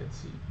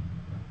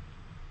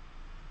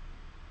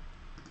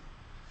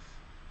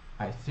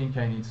 I think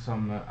I need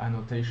some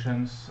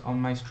annotations on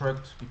my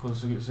struct,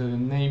 because the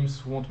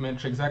names won't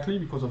match exactly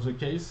because of the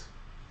case.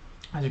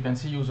 As you can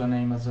see,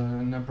 username as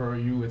an upper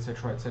U,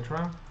 etc.,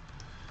 etc.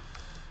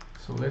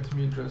 So let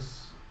me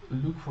just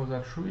look for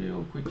that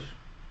real quick.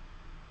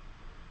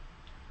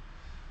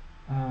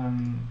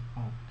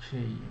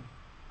 Okay,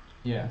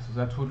 yeah, so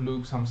that would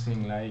look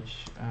something like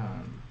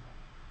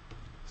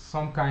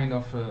some kind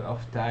of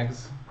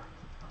tags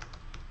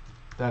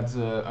that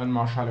the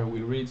unmarshaller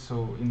will read.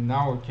 So in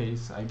our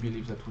case, I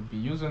believe that would be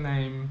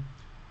username,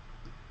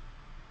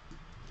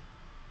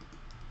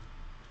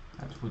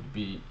 that would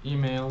be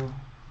email,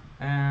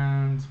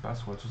 and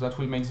password. So that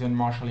will make the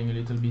unmarshalling a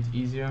little bit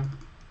easier.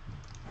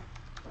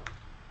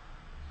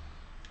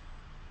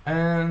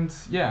 And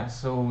yeah,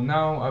 so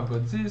now I've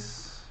got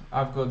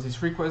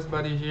this request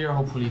body here.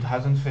 Hopefully it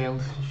hasn't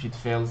failed. If it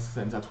fails,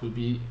 then that will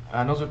be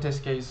another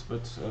test case,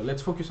 but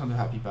let's focus on the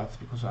happy path,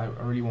 because I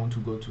really want to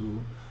go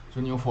to the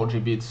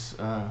Neo4j bits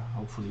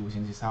hopefully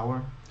within this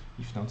hour.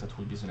 If not, that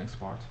will be the next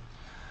part.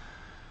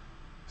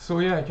 So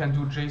yeah, I can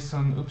do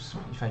JSON, oops,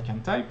 if I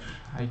can type,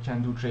 I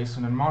can do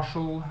JSON and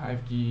Marshall.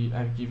 I've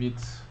give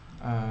it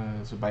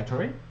the byte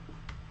array,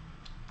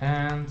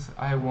 and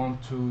I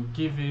want to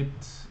give it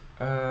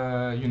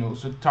you know,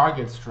 the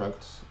target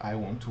struct I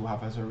want to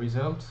have as a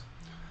result.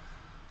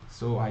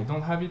 So I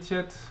don't have it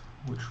yet,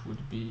 which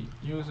would be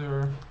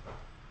user,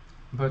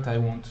 but I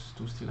want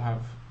to still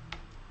have,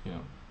 you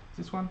know,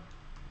 this one.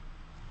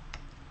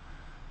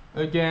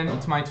 Again,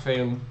 it might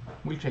fail.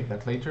 We'll check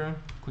that later.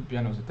 Could be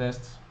another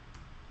test.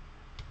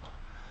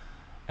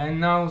 And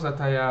now that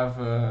I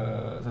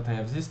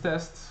have this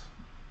test,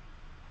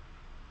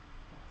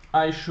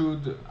 I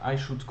should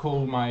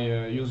call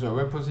my user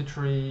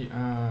repository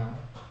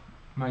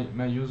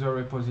my user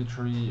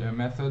repository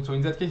method. So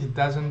in that case, it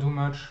doesn't do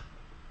much,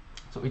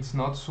 so it's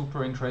not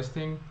super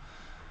interesting,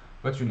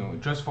 but you know,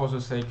 just for the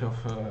sake of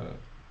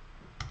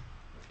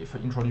if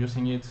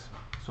introducing it,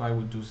 so I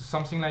would do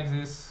something like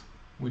this,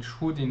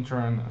 which would in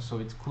turn, so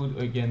it could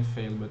again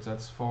fail, but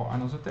that's for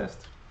another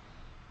test.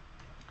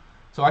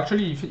 So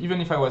actually,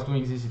 even if I was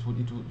doing this,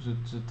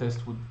 the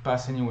test would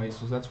pass anyway,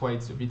 so that's why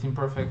it's a bit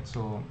imperfect.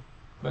 So,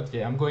 but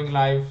yeah, I'm going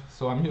live,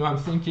 so I'm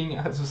thinking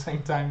at the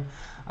same time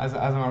as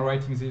I'm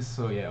writing this.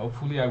 So yeah,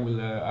 hopefully I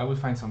will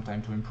find some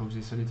time to improve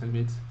this a little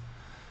bit.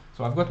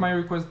 So I've got my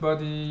request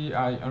body.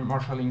 I'm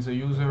marshalling the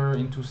user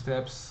in 2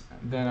 steps.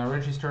 Then I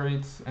register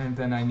it, and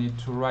then I need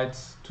to write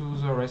to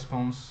the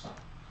response.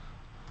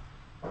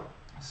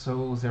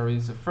 So there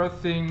is the first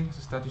thing,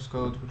 the status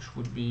code, which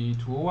would be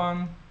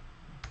 201.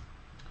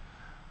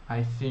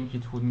 I think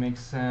it would make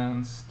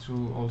sense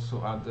to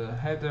also add the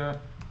header.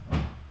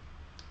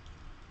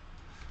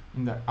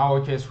 In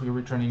our case, we're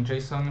returning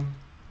JSON,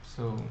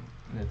 so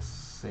let's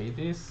say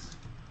this.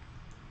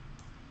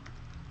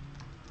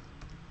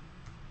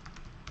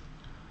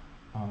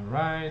 All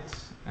right,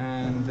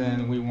 and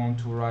then we want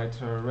to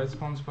write a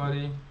response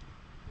body.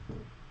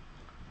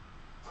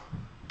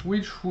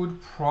 which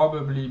would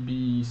probably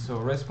be, so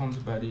response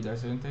body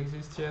doesn't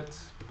exist yet,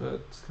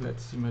 but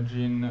let's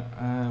imagine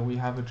we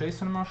have a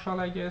JSON marshal,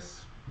 I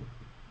guess.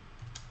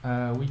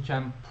 We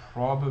can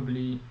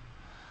probably,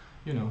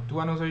 you know, do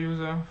another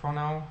user for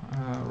now,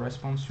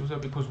 response user,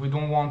 because we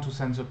don't want to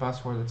send the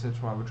password,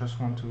 etc. We just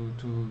want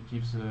to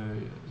give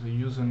the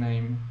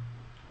username.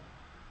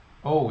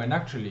 Oh, and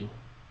actually,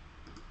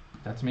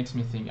 that makes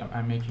me think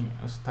I'm making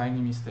a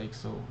tiny mistake.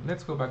 So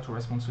let's go back to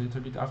response a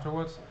little bit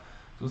afterwards.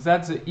 So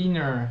that's the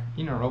inner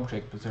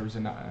object, but there is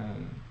an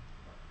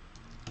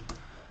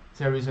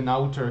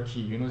outer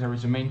key. You know, there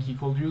is a main key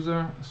called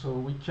user. So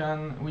we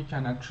can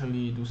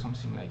actually do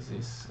something like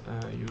this.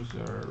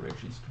 User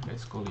register.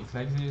 Let's call it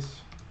like this.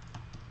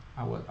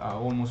 I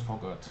almost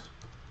forgot.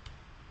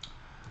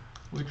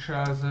 Which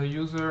has a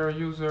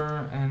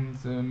user, and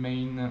the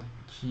main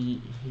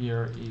key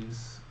here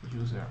is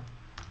user.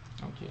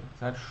 Okay,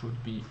 that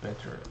should be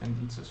better, and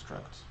it's a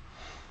struct.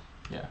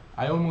 Yeah,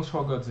 I almost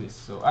forgot this.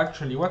 So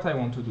actually what I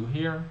want to do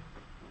here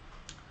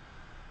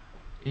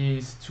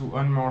is to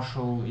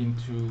unmarshal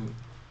into,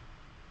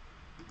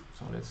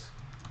 so let's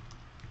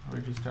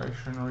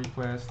registration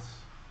requests,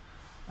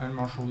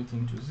 unmarshal it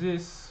into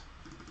this,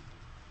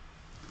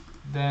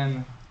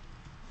 then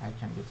I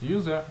can get a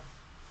user,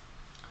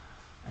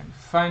 and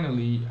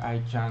finally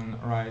I can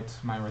write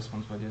my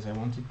response body as I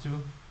wanted to,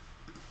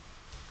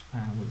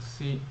 and we'll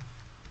see.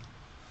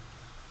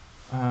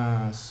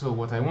 So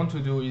what I want to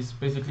do is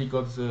basically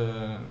got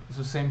the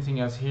same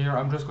thing as here.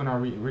 I'm just gonna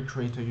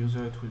recreate a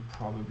user. It will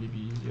probably be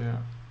easier.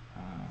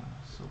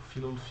 So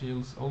fill all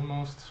fields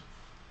almost,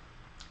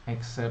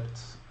 except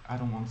I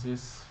don't want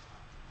this.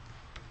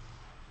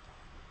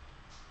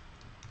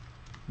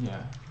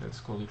 Yeah, let's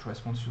call it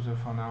response user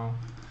for now.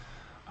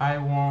 I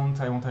want.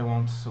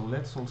 So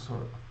let's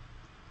also,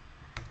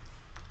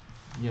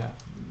 yeah,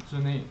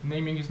 the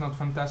naming is not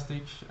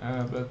fantastic,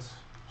 but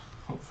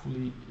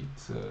hopefully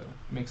it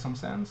makes some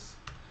sense.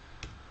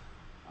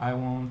 I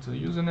want a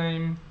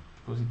username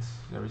because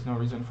there is no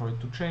reason for it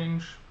to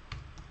change,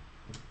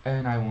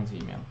 and I want the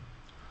email.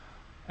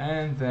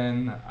 And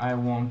then I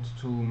want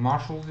to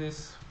marshal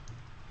this,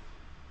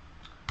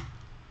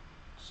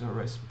 the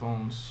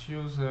response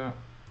user,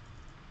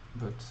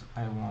 but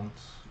I want,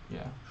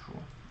 yeah,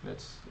 sure.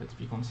 Let's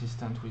be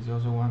consistent with the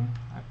other one.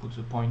 I put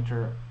the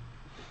pointer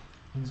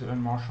in the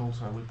unmarshal,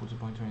 so I will put the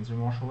pointer in the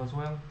marshal as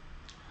well.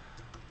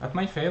 That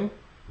might fail.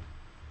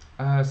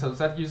 So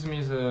that gives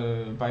me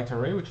the byte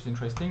array, which is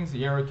interesting.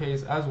 The error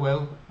case as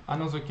well,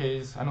 another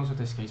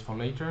test case for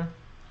later.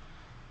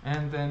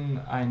 And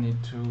then I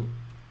need to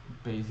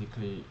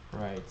basically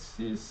write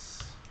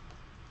this,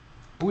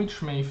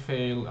 which may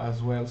fail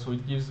as well. So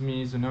it gives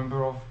me the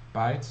number of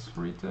bytes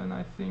written,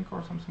 I think,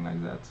 or something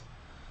like that.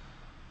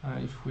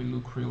 If we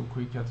look real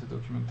quick at the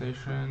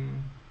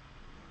documentation,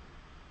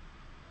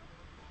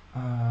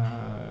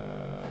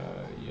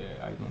 yeah,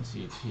 I don't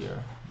see it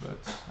here, but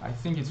I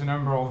think it's a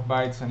number of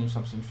bytes, and if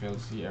something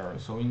fails, the error.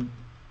 So in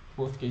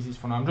both cases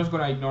for now, I'm just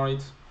gonna ignore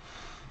it.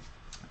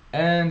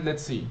 And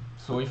let's see.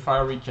 So if I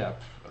recap,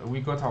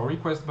 we got our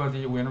request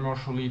body, we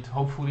unmarshal it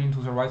hopefully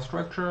into the right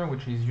structure,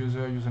 which is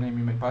user, username,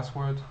 email,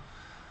 password.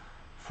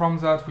 From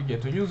that we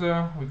get a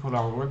user, we call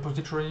our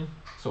repository.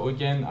 So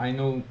again, I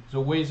know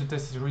the way the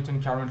test is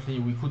written currently,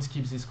 we could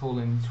skip this call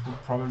and it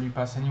would probably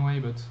pass anyway,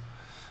 but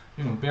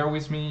you know, bear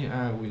with me,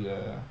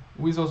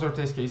 with other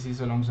test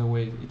cases along the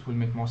way, it will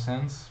make more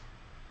sense.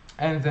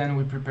 And then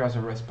we prepare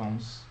the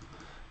response.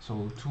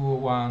 So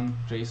 201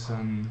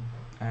 JSON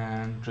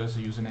and just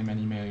the username and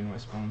email in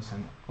response,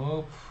 and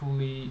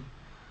hopefully,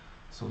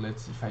 so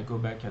let's, if I go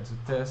back at the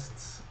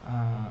tests,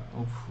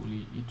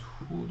 hopefully it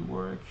would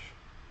work.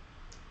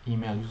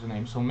 Email,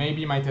 username. So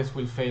maybe my test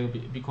will fail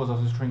because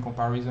of the string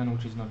comparison,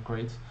 which is not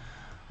great.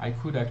 I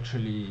could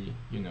actually,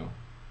 you know,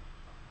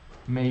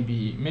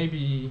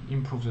 maybe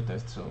improve the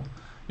test. So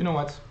you know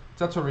what,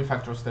 that's a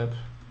refactor step.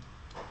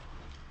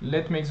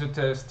 Let's make the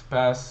test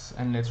pass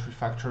and let's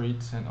refactor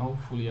it, and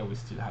hopefully I will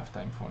still have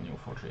time for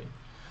Neo4j.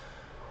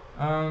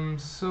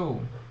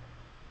 So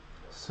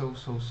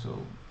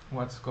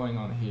what's going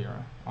on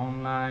here?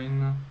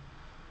 Online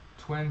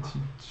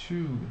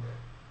 22,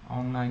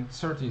 online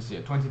 30,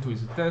 yeah, 22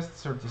 is the test,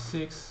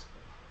 36.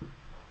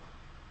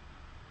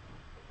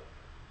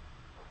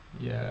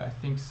 Yeah, I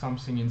think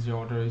something in the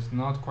order is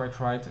not quite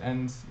right,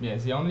 and yeah,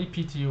 the only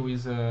pity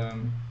with a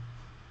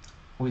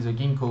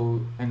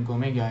Ginkgo and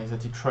Omega is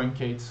that it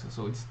truncates,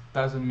 so it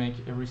doesn't make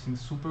everything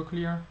super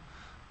clear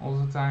all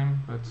the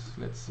time. But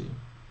let's see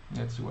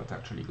what's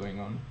actually going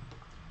on.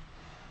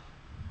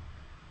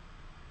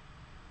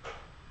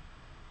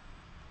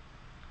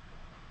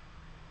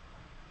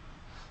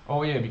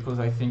 Oh yeah, because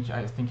I think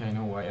I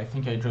know why. I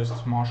think I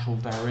just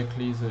marshaled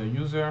directly the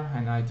user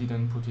and I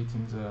didn't put it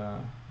in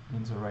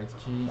the right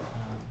key.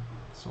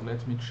 So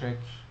let me check.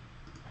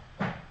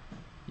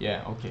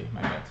 Yeah, okay,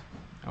 my bad.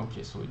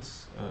 Okay, so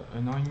it's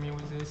annoying me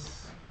with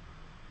this.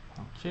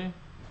 Okay.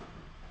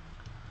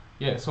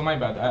 Yeah, so my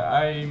bad.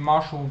 I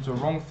marshaled the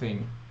wrong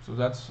thing. So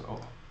that's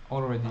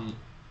already.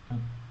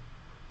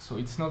 So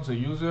it's not the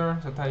user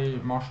that I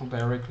marshaled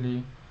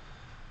directly.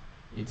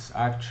 it's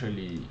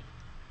actually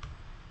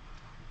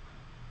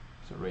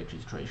the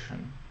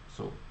registration.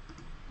 So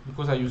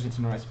because I use it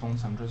in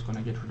response, I'm just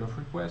gonna get rid of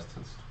requests.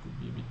 That could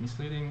be a bit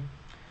misleading.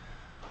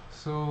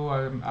 So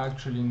I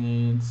actually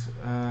need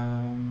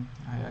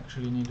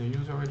a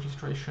user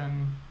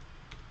registration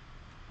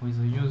with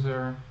a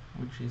user,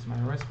 which is my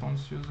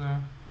response user.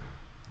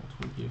 That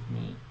will give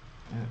me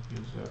a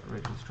user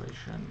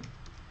registration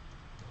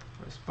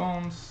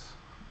response,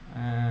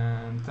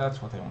 and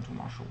that's what I want to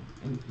marshal.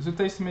 And the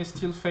test may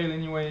still fail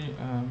anyway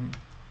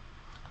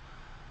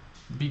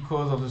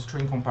because of the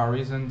string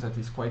comparison that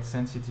is quite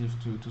sensitive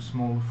to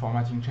small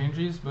formatting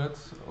changes, but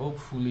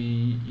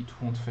hopefully it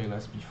won't fail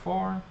as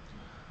before.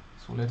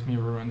 So let me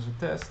rerun the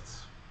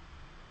tests.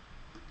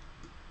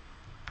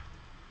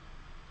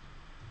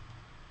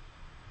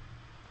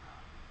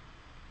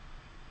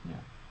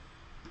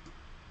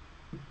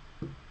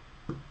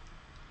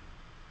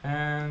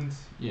 And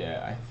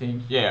yeah, I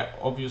think, yeah,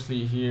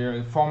 obviously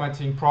here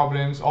formatting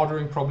problems,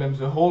 ordering problems,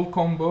 the whole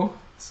combo.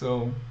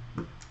 So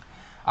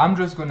I'm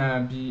just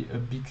gonna be a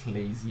bit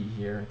lazy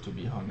here, to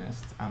be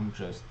honest. I'm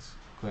just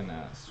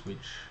gonna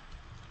switch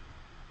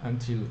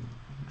until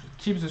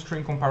keep the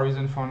string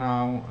comparison for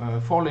now.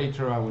 For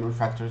later I will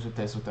refactor the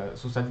test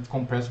so that it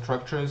compares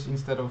structures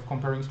instead of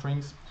comparing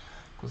strings,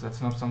 because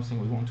that's not something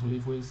we want to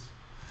live with.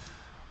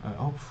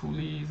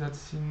 Hopefully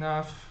that's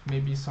enough.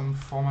 Maybe some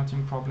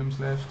formatting problems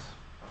left.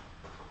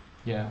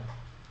 Yeah,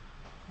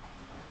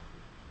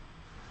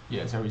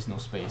 there is no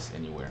space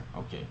anywhere.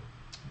 Okay,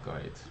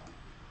 got it.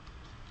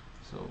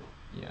 So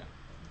yeah,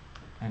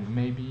 and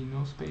maybe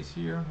no space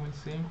here, we'll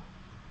see.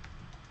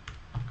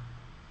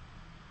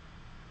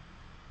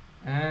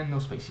 And no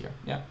space here.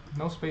 Yeah,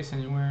 no space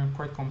anywhere,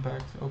 quite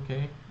compact.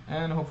 Okay,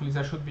 and hopefully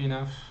that should be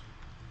enough.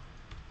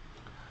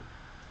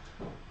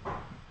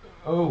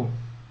 Oh,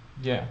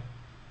 yeah,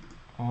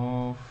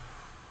 of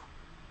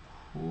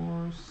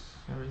course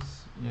there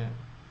is, yeah,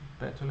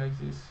 better like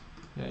this.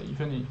 Yeah,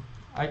 even if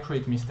I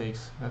create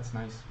mistakes, that's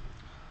nice.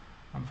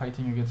 I'm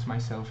fighting against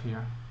myself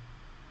here.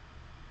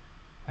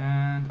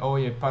 And oh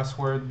yeah,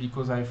 password,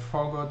 because I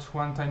forgot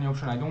one tiny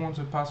option. I don't want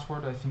the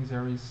password. I think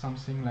there is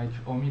something like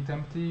omit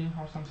empty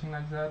or something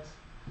like that.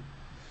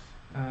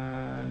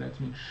 Let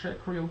me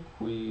check real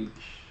quick.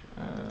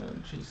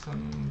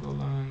 JSON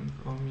Golang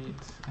omit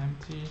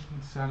empty.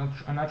 It's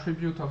an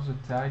attribute of the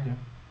tag.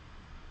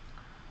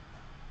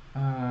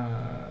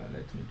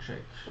 Let me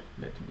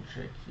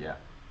check. Yeah,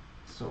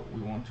 so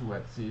we want to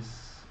add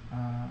this.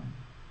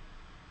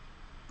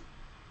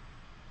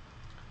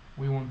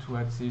 We want to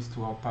add this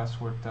to our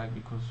password tag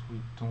because we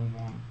don't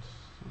want,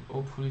 so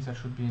hopefully that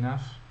should be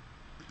enough.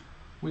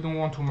 We don't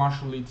want to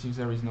marshal it if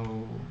there is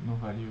no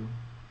value.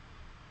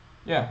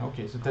 Yeah,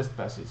 okay, the test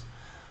passes.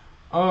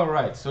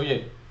 Alright, so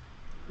yeah,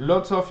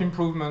 lots of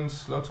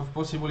improvements, lots of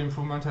possible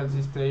improvements at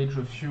this stage,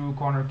 a few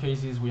corner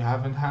cases we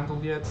haven't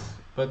handled yet,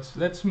 but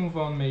let's move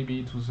on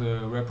maybe to the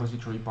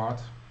repository part.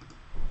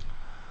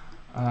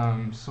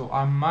 So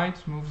I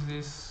might move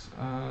this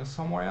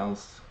somewhere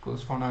else,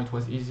 because for now it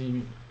was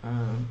easy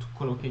to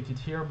collocate it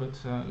here, but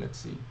let's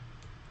see.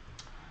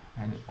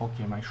 And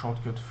okay, my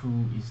shortcut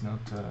foo is not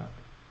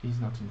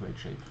in great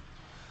shape.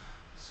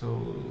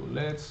 So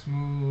let's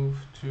move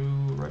to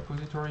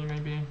repository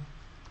maybe.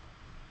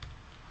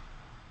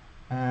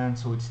 And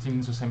so it's still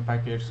in the same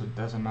package, so it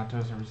doesn't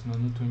matter, there is no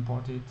need to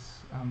import it.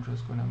 I'm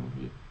just gonna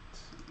move it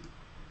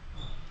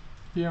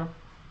here.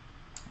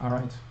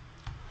 Alright.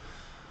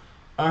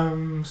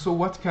 So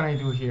what can I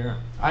do here?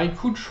 I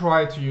could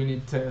try to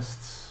unit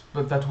test,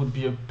 but that would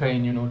be a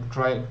pain, you know,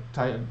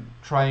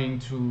 trying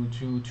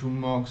to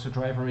mock the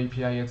driver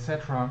API,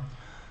 etc.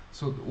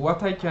 So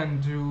what I can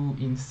do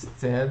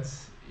instead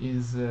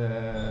is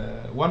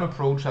one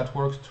approach that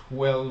worked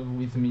well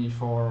with me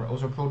for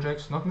other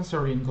projects, not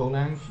necessarily in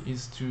Golang,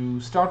 is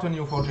to start a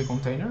Neo4j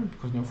container,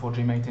 because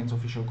Neo4j maintains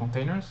official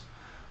containers,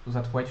 so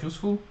that's quite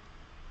useful.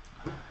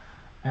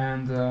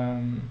 And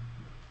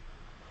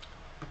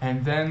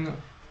then,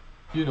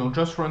 you know,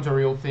 just run the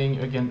real thing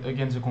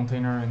against the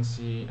container and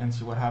see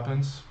what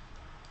happens.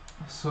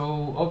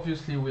 So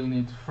obviously we'll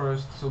need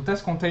first, so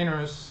test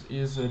containers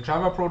is a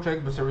Java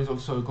project, but there is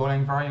also a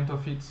Golang variant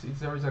of it.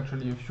 There is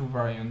actually a few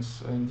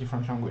variants in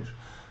different language.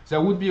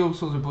 There would be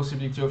also the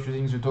possibility of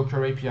using the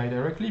Docker API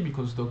directly,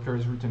 because Docker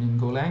is written in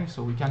Golang,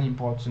 so we can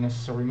import the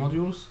necessary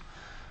modules.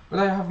 But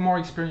I have more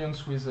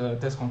experience with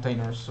test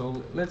containers,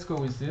 so let's go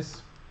with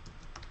this.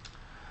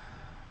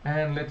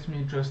 And let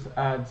me just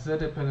add the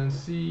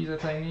dependency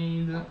that I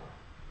need.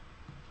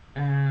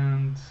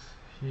 And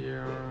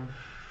here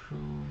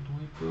should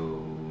we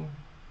go?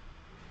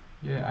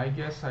 Yeah, I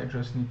guess I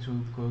just need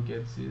to go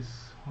get this.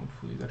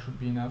 Hopefully that should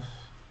be enough.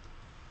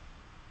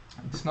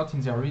 It's not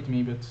in the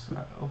README, but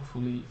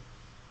hopefully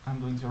I'm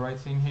doing the right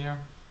thing here.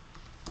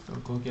 So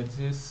go get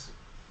this.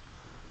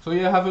 So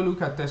yeah, have a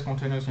look at test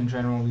containers in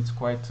general. It's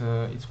quite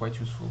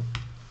useful.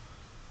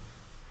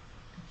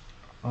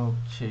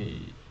 Okay.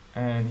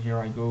 And here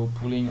I go,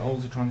 pulling all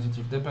the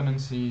transitive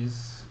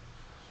dependencies.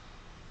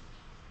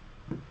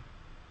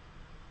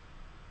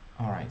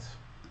 All right.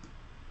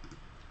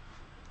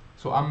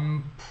 So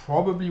I'm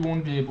probably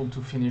won't be able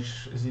to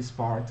finish this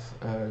part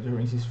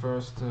during this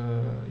first,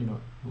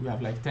 we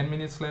have like 10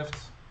 minutes left,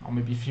 or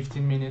maybe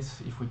 15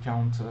 minutes if we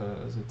count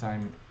the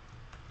time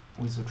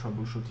with the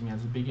troubleshooting at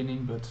the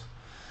beginning, but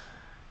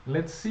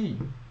let's see.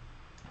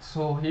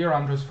 So here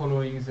I'm just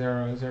following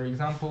their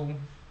example.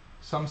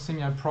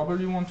 Something I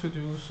probably want to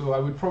do, so I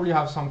would probably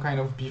have some kind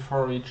of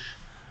before each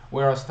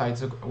when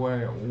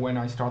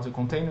I start the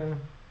container,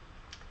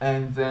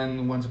 and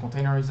then when the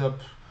container is up,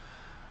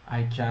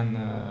 I can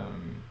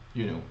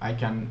I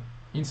can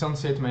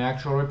instantiate my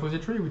actual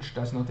repository, which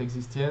does not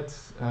exist yet,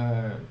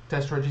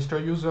 test register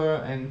user,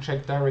 and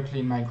check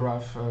directly in my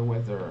graph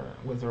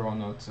whether or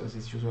not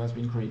this user has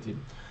been created.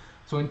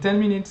 So in 10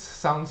 minutes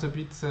sounds a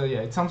bit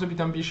it sounds a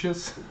bit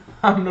ambitious.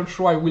 I'm not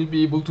sure I will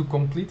be able to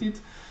complete it,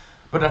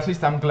 but at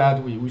least I'm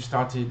glad we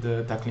started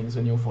tackling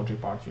the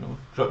Neo4j part,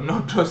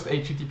 not just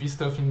HTTP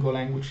stuff in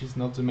Golang, which is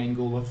not the main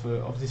goal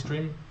of this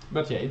stream.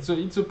 But yeah,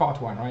 it's a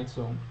part one, right?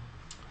 So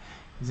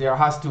there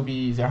has to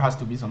be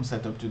some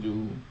setup to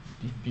do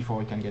before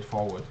we can get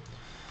forward.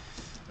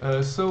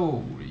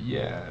 So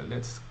yeah,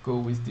 let's go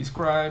with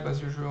describe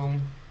as usual,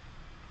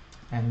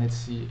 and let's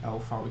see how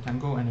far we can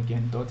go. And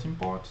again, dot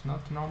import,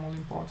 not normal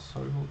import.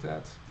 Sorry about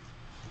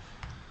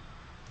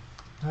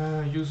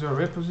that. User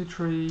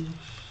repository.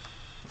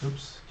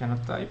 Oops,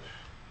 cannot type.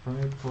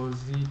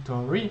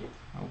 Repository.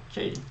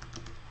 Okay.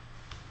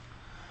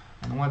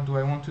 And what do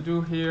I want to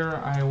do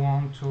here? I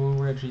want to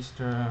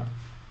register.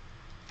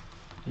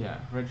 Yeah,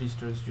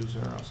 registers user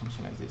or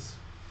something like this.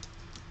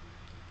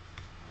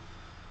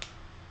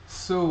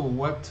 So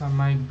what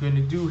am I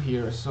gonna do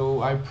here? So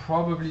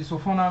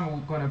for now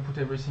I'm gonna put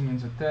everything in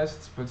the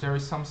tests, but there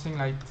is something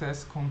like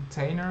test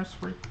containers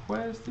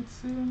request, it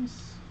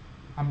seems.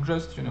 I'm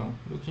just,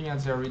 looking at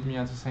their README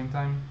at the same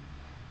time.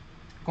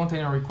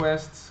 Container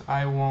requests,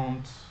 I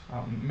want,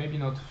 maybe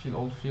not fill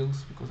all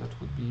fields because that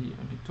would be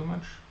a bit too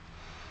much.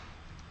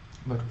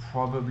 But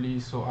probably,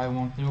 so I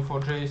want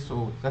Neo4j,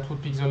 so that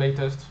would pick the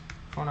latest.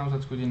 For now,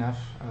 that's good enough.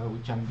 We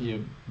can be a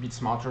bit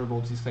smarter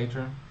about this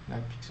later,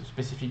 like pick a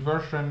specific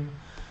version,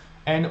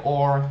 and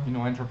or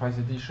enterprise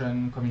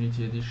edition,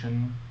 community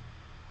edition.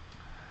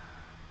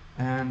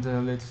 And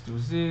let's do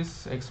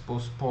this.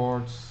 Expose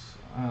ports.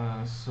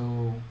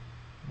 So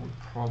we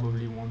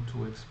probably want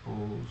to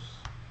expose.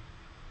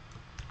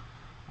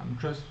 I'm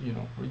just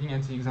reading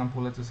at the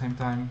example at the same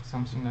time,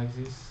 something like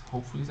this.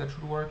 Hopefully that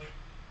should work.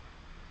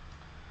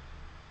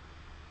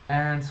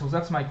 And so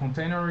that's my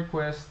container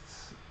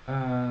requests.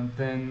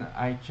 Then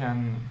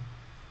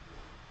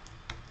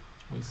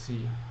we'll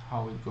see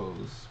how it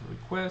goes.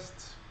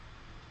 Request.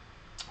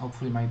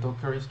 Hopefully my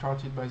Docker is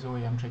started, by the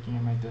way. I'm checking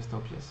on my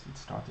desktop. Yes, it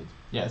started.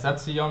 Yes,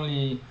 that's the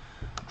only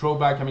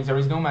drawback. I mean, there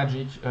is no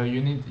magic.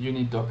 You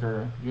need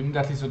Docker. You need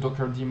at least a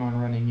Docker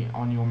daemon running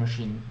on your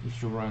machine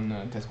if you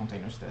run test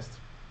containers test.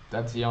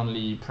 That's the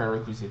only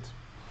prerequisite.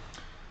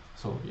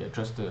 So yeah,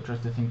 just the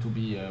thing to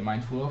be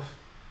mindful of.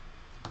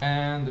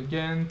 And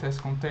again,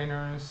 test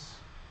containers,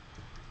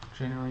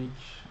 generic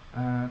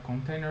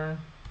container.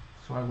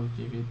 So I will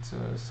give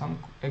it some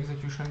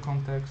execution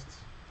context.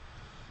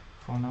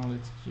 For now,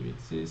 let's give it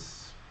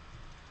this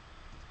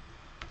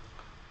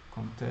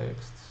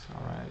context.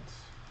 All right.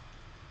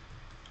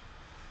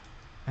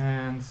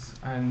 And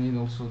I need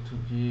also to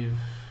give.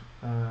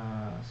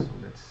 So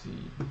let's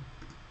see.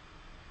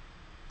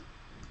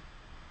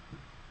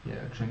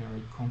 Yeah,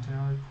 generic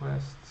container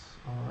requests.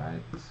 All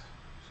right.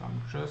 So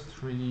I'm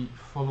just really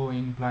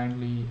following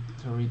blindly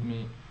the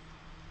README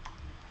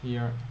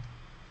here.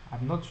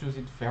 I've not used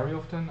it very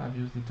often. I've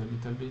used it a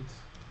little bit.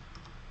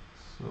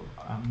 So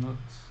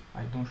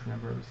I don't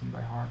remember everything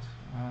by heart.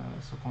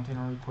 So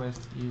container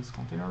request is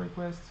container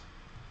request,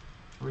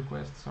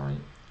 sorry.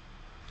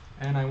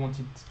 And I want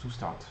it to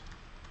start.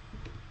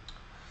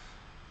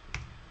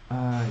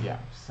 Yeah,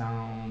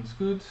 sounds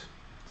good.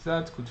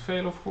 That could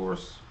fail, of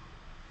course.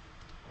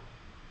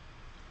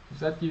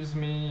 So that gives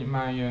me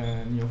my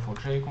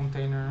Neo4j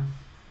container.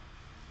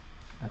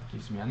 That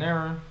gives me an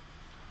error.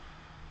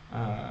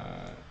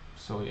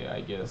 So yeah, I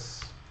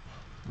guess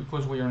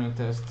because we are in a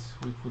test,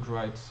 we could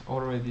write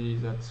already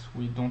that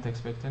we don't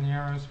expect any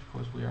errors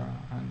because we are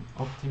an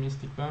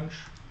optimistic bunch.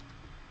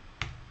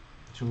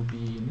 To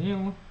be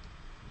nil,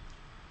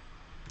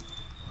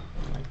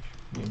 like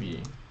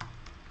maybe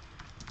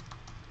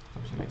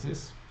something like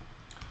this.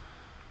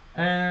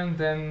 And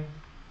then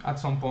at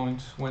some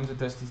point when the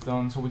test is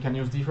done, so we can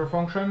use differ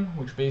function,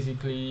 which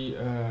basically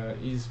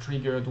is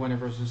triggered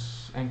whenever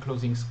this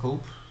enclosing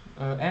scope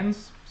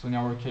ends. So in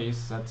our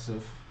case, that's a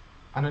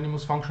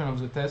anonymous function of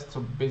the test.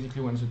 So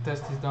basically, when the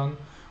test is done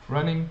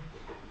running,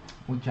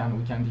 we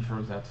can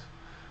defer that,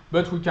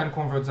 but we can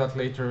convert that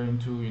later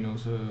into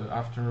the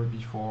after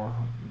before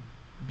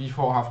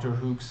after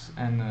hooks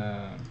and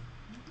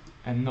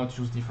not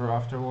use defer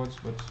afterwards.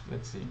 But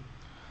let's see.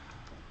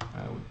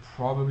 We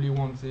probably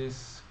want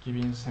this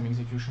giving the same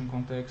execution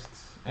context,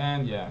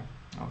 and yeah,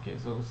 okay,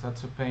 so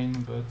that's a pain,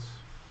 but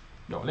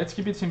no, let's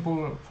keep it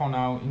simple for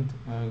now.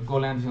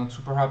 Golang is not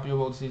super happy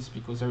about this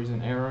because there is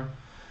an error.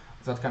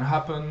 that can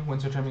happen when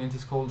such element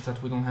is called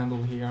that we don't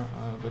handle here,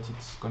 but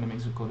it's gonna make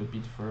the code a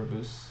bit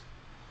verbose.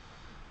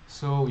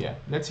 So yeah,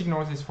 let's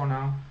ignore this for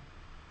now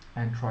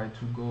and try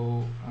to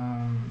go.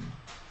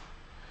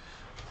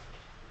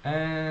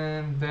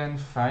 And then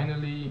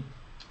finally,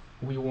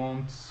 we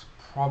want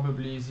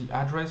probably the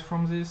address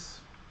from this,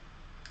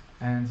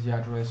 and the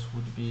address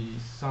would be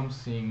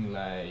something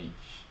like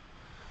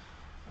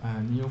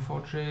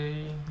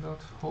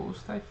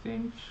Neo4j.host, I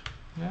think.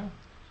 Yeah,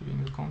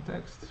 giving the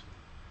context,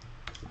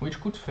 which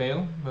could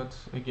fail, but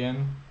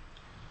again,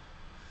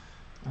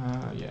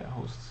 yeah,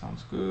 host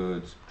sounds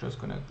good. Just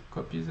gonna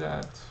copy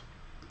that,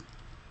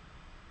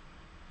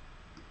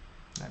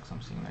 like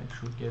something like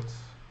should get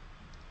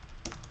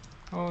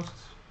host.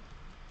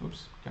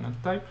 Oops,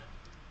 cannot type.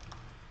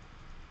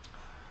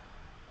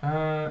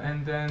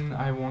 And then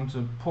I want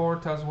the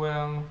port as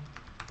well,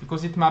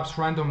 because it maps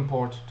random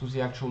port to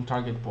the actual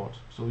target port.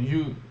 So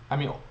I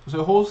mean,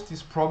 the host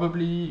is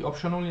probably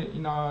optional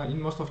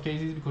in most of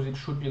cases because it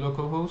should be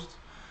localhost.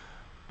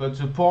 But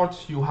the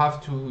port you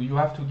have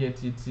to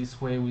get it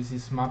this way with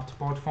this mapped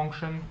port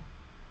function.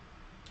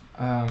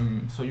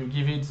 So you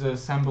give it the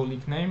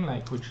symbolic name,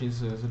 like which is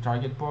the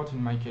target port.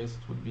 In my case,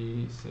 it would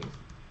be say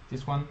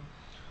this one,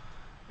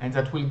 and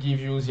that will give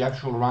you the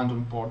actual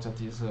random port that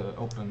is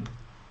open.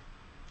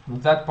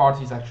 That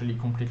part is actually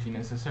completely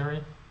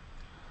necessary.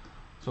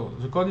 So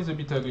the code is a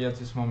bit ugly at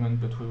this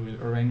moment, but we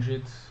will arrange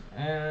it.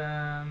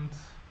 And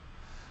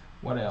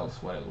what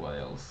else? What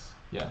else?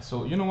 Yeah.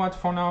 So you know what?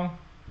 For now,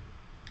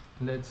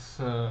 let's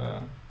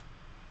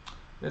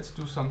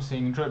do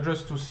something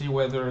just to see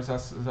whether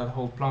that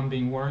whole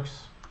plumbing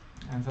works,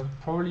 and that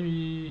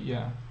probably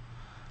yeah.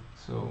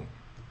 So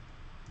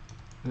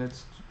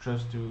let's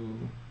just do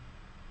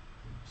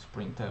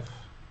sprintf.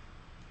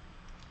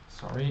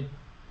 Sorry.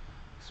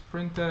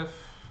 Sprintf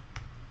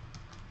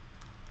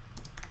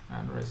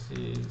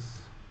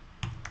addresses.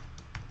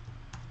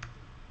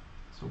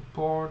 So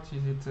port,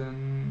 is it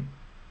an,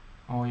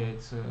 oh yeah,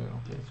 it's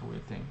okay, it's a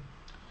weird thing.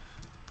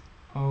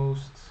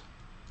 Host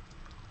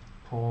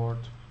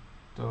port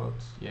dot,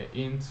 yeah,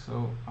 int,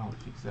 so I'll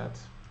fix that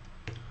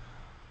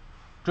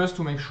just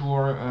to make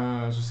sure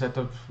the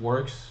setup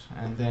works,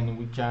 and then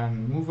we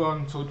can move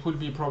on. So it will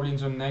be probably in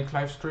the next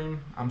live stream.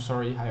 I'm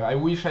sorry, I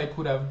wish I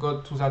could have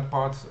got to that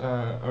part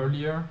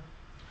earlier.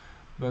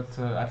 But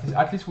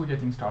at least we're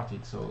getting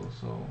started, so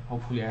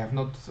hopefully I have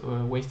not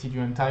wasted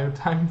your entire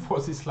time for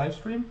this live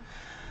stream.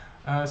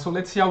 So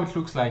let's see how it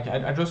looks like.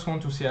 I just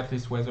want to see at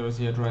least whether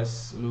the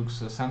address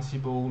looks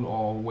sensible,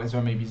 or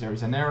whether maybe there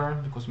is an error,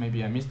 because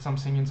maybe I missed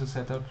something in the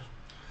setup.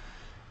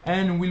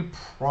 And we'll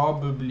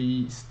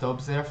probably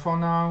stop there for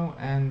now,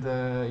 and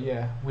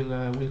yeah,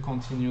 we'll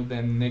continue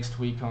then next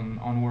week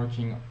on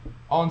working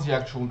on the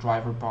actual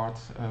driver part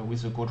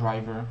with the Go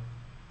driver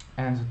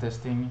and the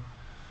testing.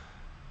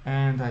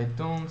 And I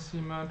don't see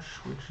much,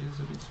 which is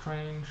a bit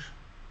strange.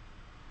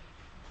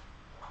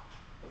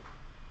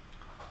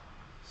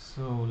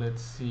 So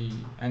let's see,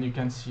 and you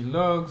can see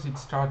logs, it's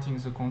starting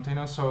the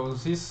container. So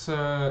this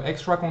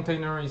extra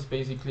container is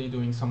basically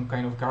doing some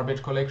kind of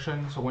garbage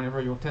collection. So whenever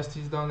your test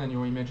is done and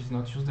your image is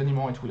not used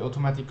anymore, it will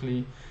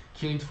automatically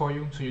kill it for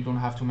you. So you don't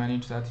have to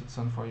manage that, it's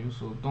done for you.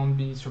 So don't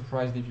be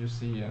surprised if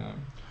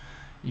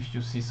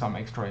you see some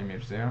extra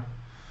image there.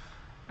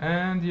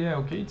 And yeah,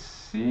 okay, it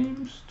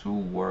seems to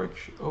work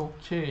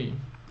okay.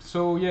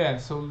 So yeah,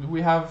 so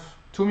we have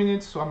 2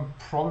 minutes, so I'm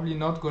probably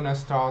not gonna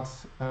start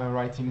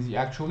writing the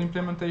actual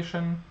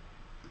implementation.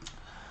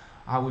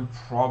 I will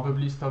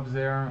probably stop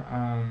there.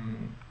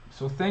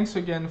 So thanks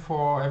again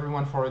for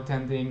everyone for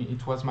attending.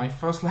 It was my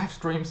first live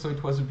stream, so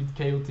it was a bit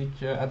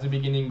chaotic at the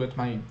beginning, but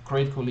my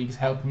great colleagues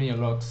helped me a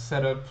lot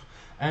set up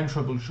and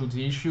troubleshoot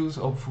the issues.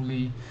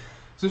 Hopefully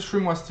the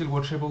stream was still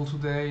watchable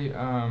today.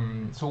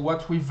 So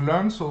what we've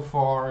learned so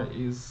far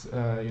is,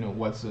 you know,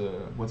 what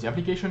the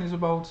application is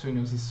about. So, you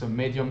know, this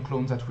medium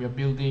clone that we are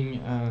building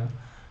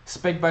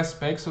spec by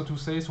spec, so to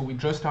say. So we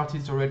just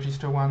started the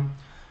register one,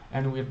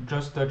 and we're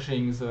just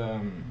touching the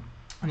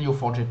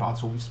Neo4j part.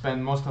 So we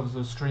spend most of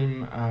the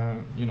stream,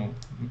 you know,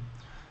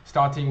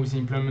 starting with the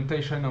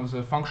implementation of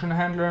the function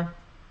handler.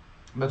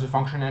 But the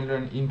function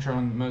handler in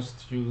turn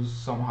must use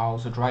somehow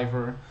the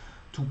driver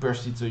to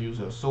persist the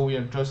user. So we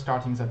are just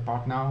starting that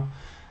part now,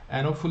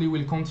 and hopefully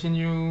we'll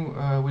continue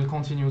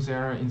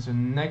there in the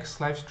next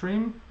live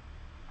stream.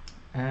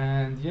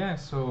 And yeah,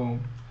 so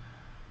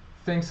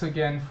thanks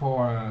again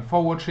for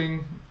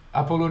watching.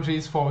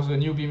 Apologies for the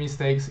newbie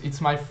mistakes. It's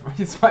my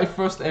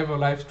first ever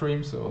live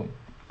stream, so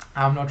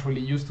I'm not really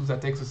used to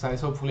that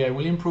exercise. Hopefully I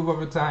will improve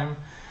over time.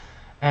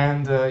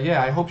 And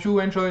yeah, I hope you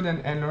enjoyed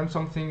and learned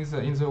some things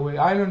in the way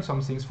I learned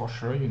some things for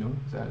sure. You know,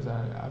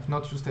 I've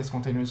not used test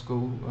containers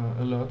Go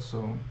a lot,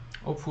 so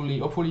hopefully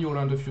you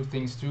learned a few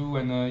things too.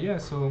 And yeah,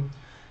 so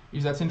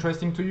if that's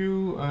interesting to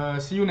you,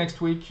 see you next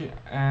week.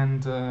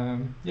 And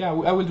yeah,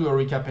 I will do a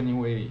recap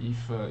anyway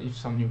if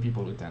some new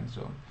people attend.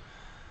 So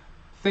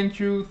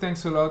thank you,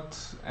 thanks a lot,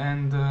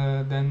 and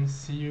then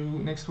see you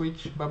next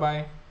week. Bye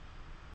bye.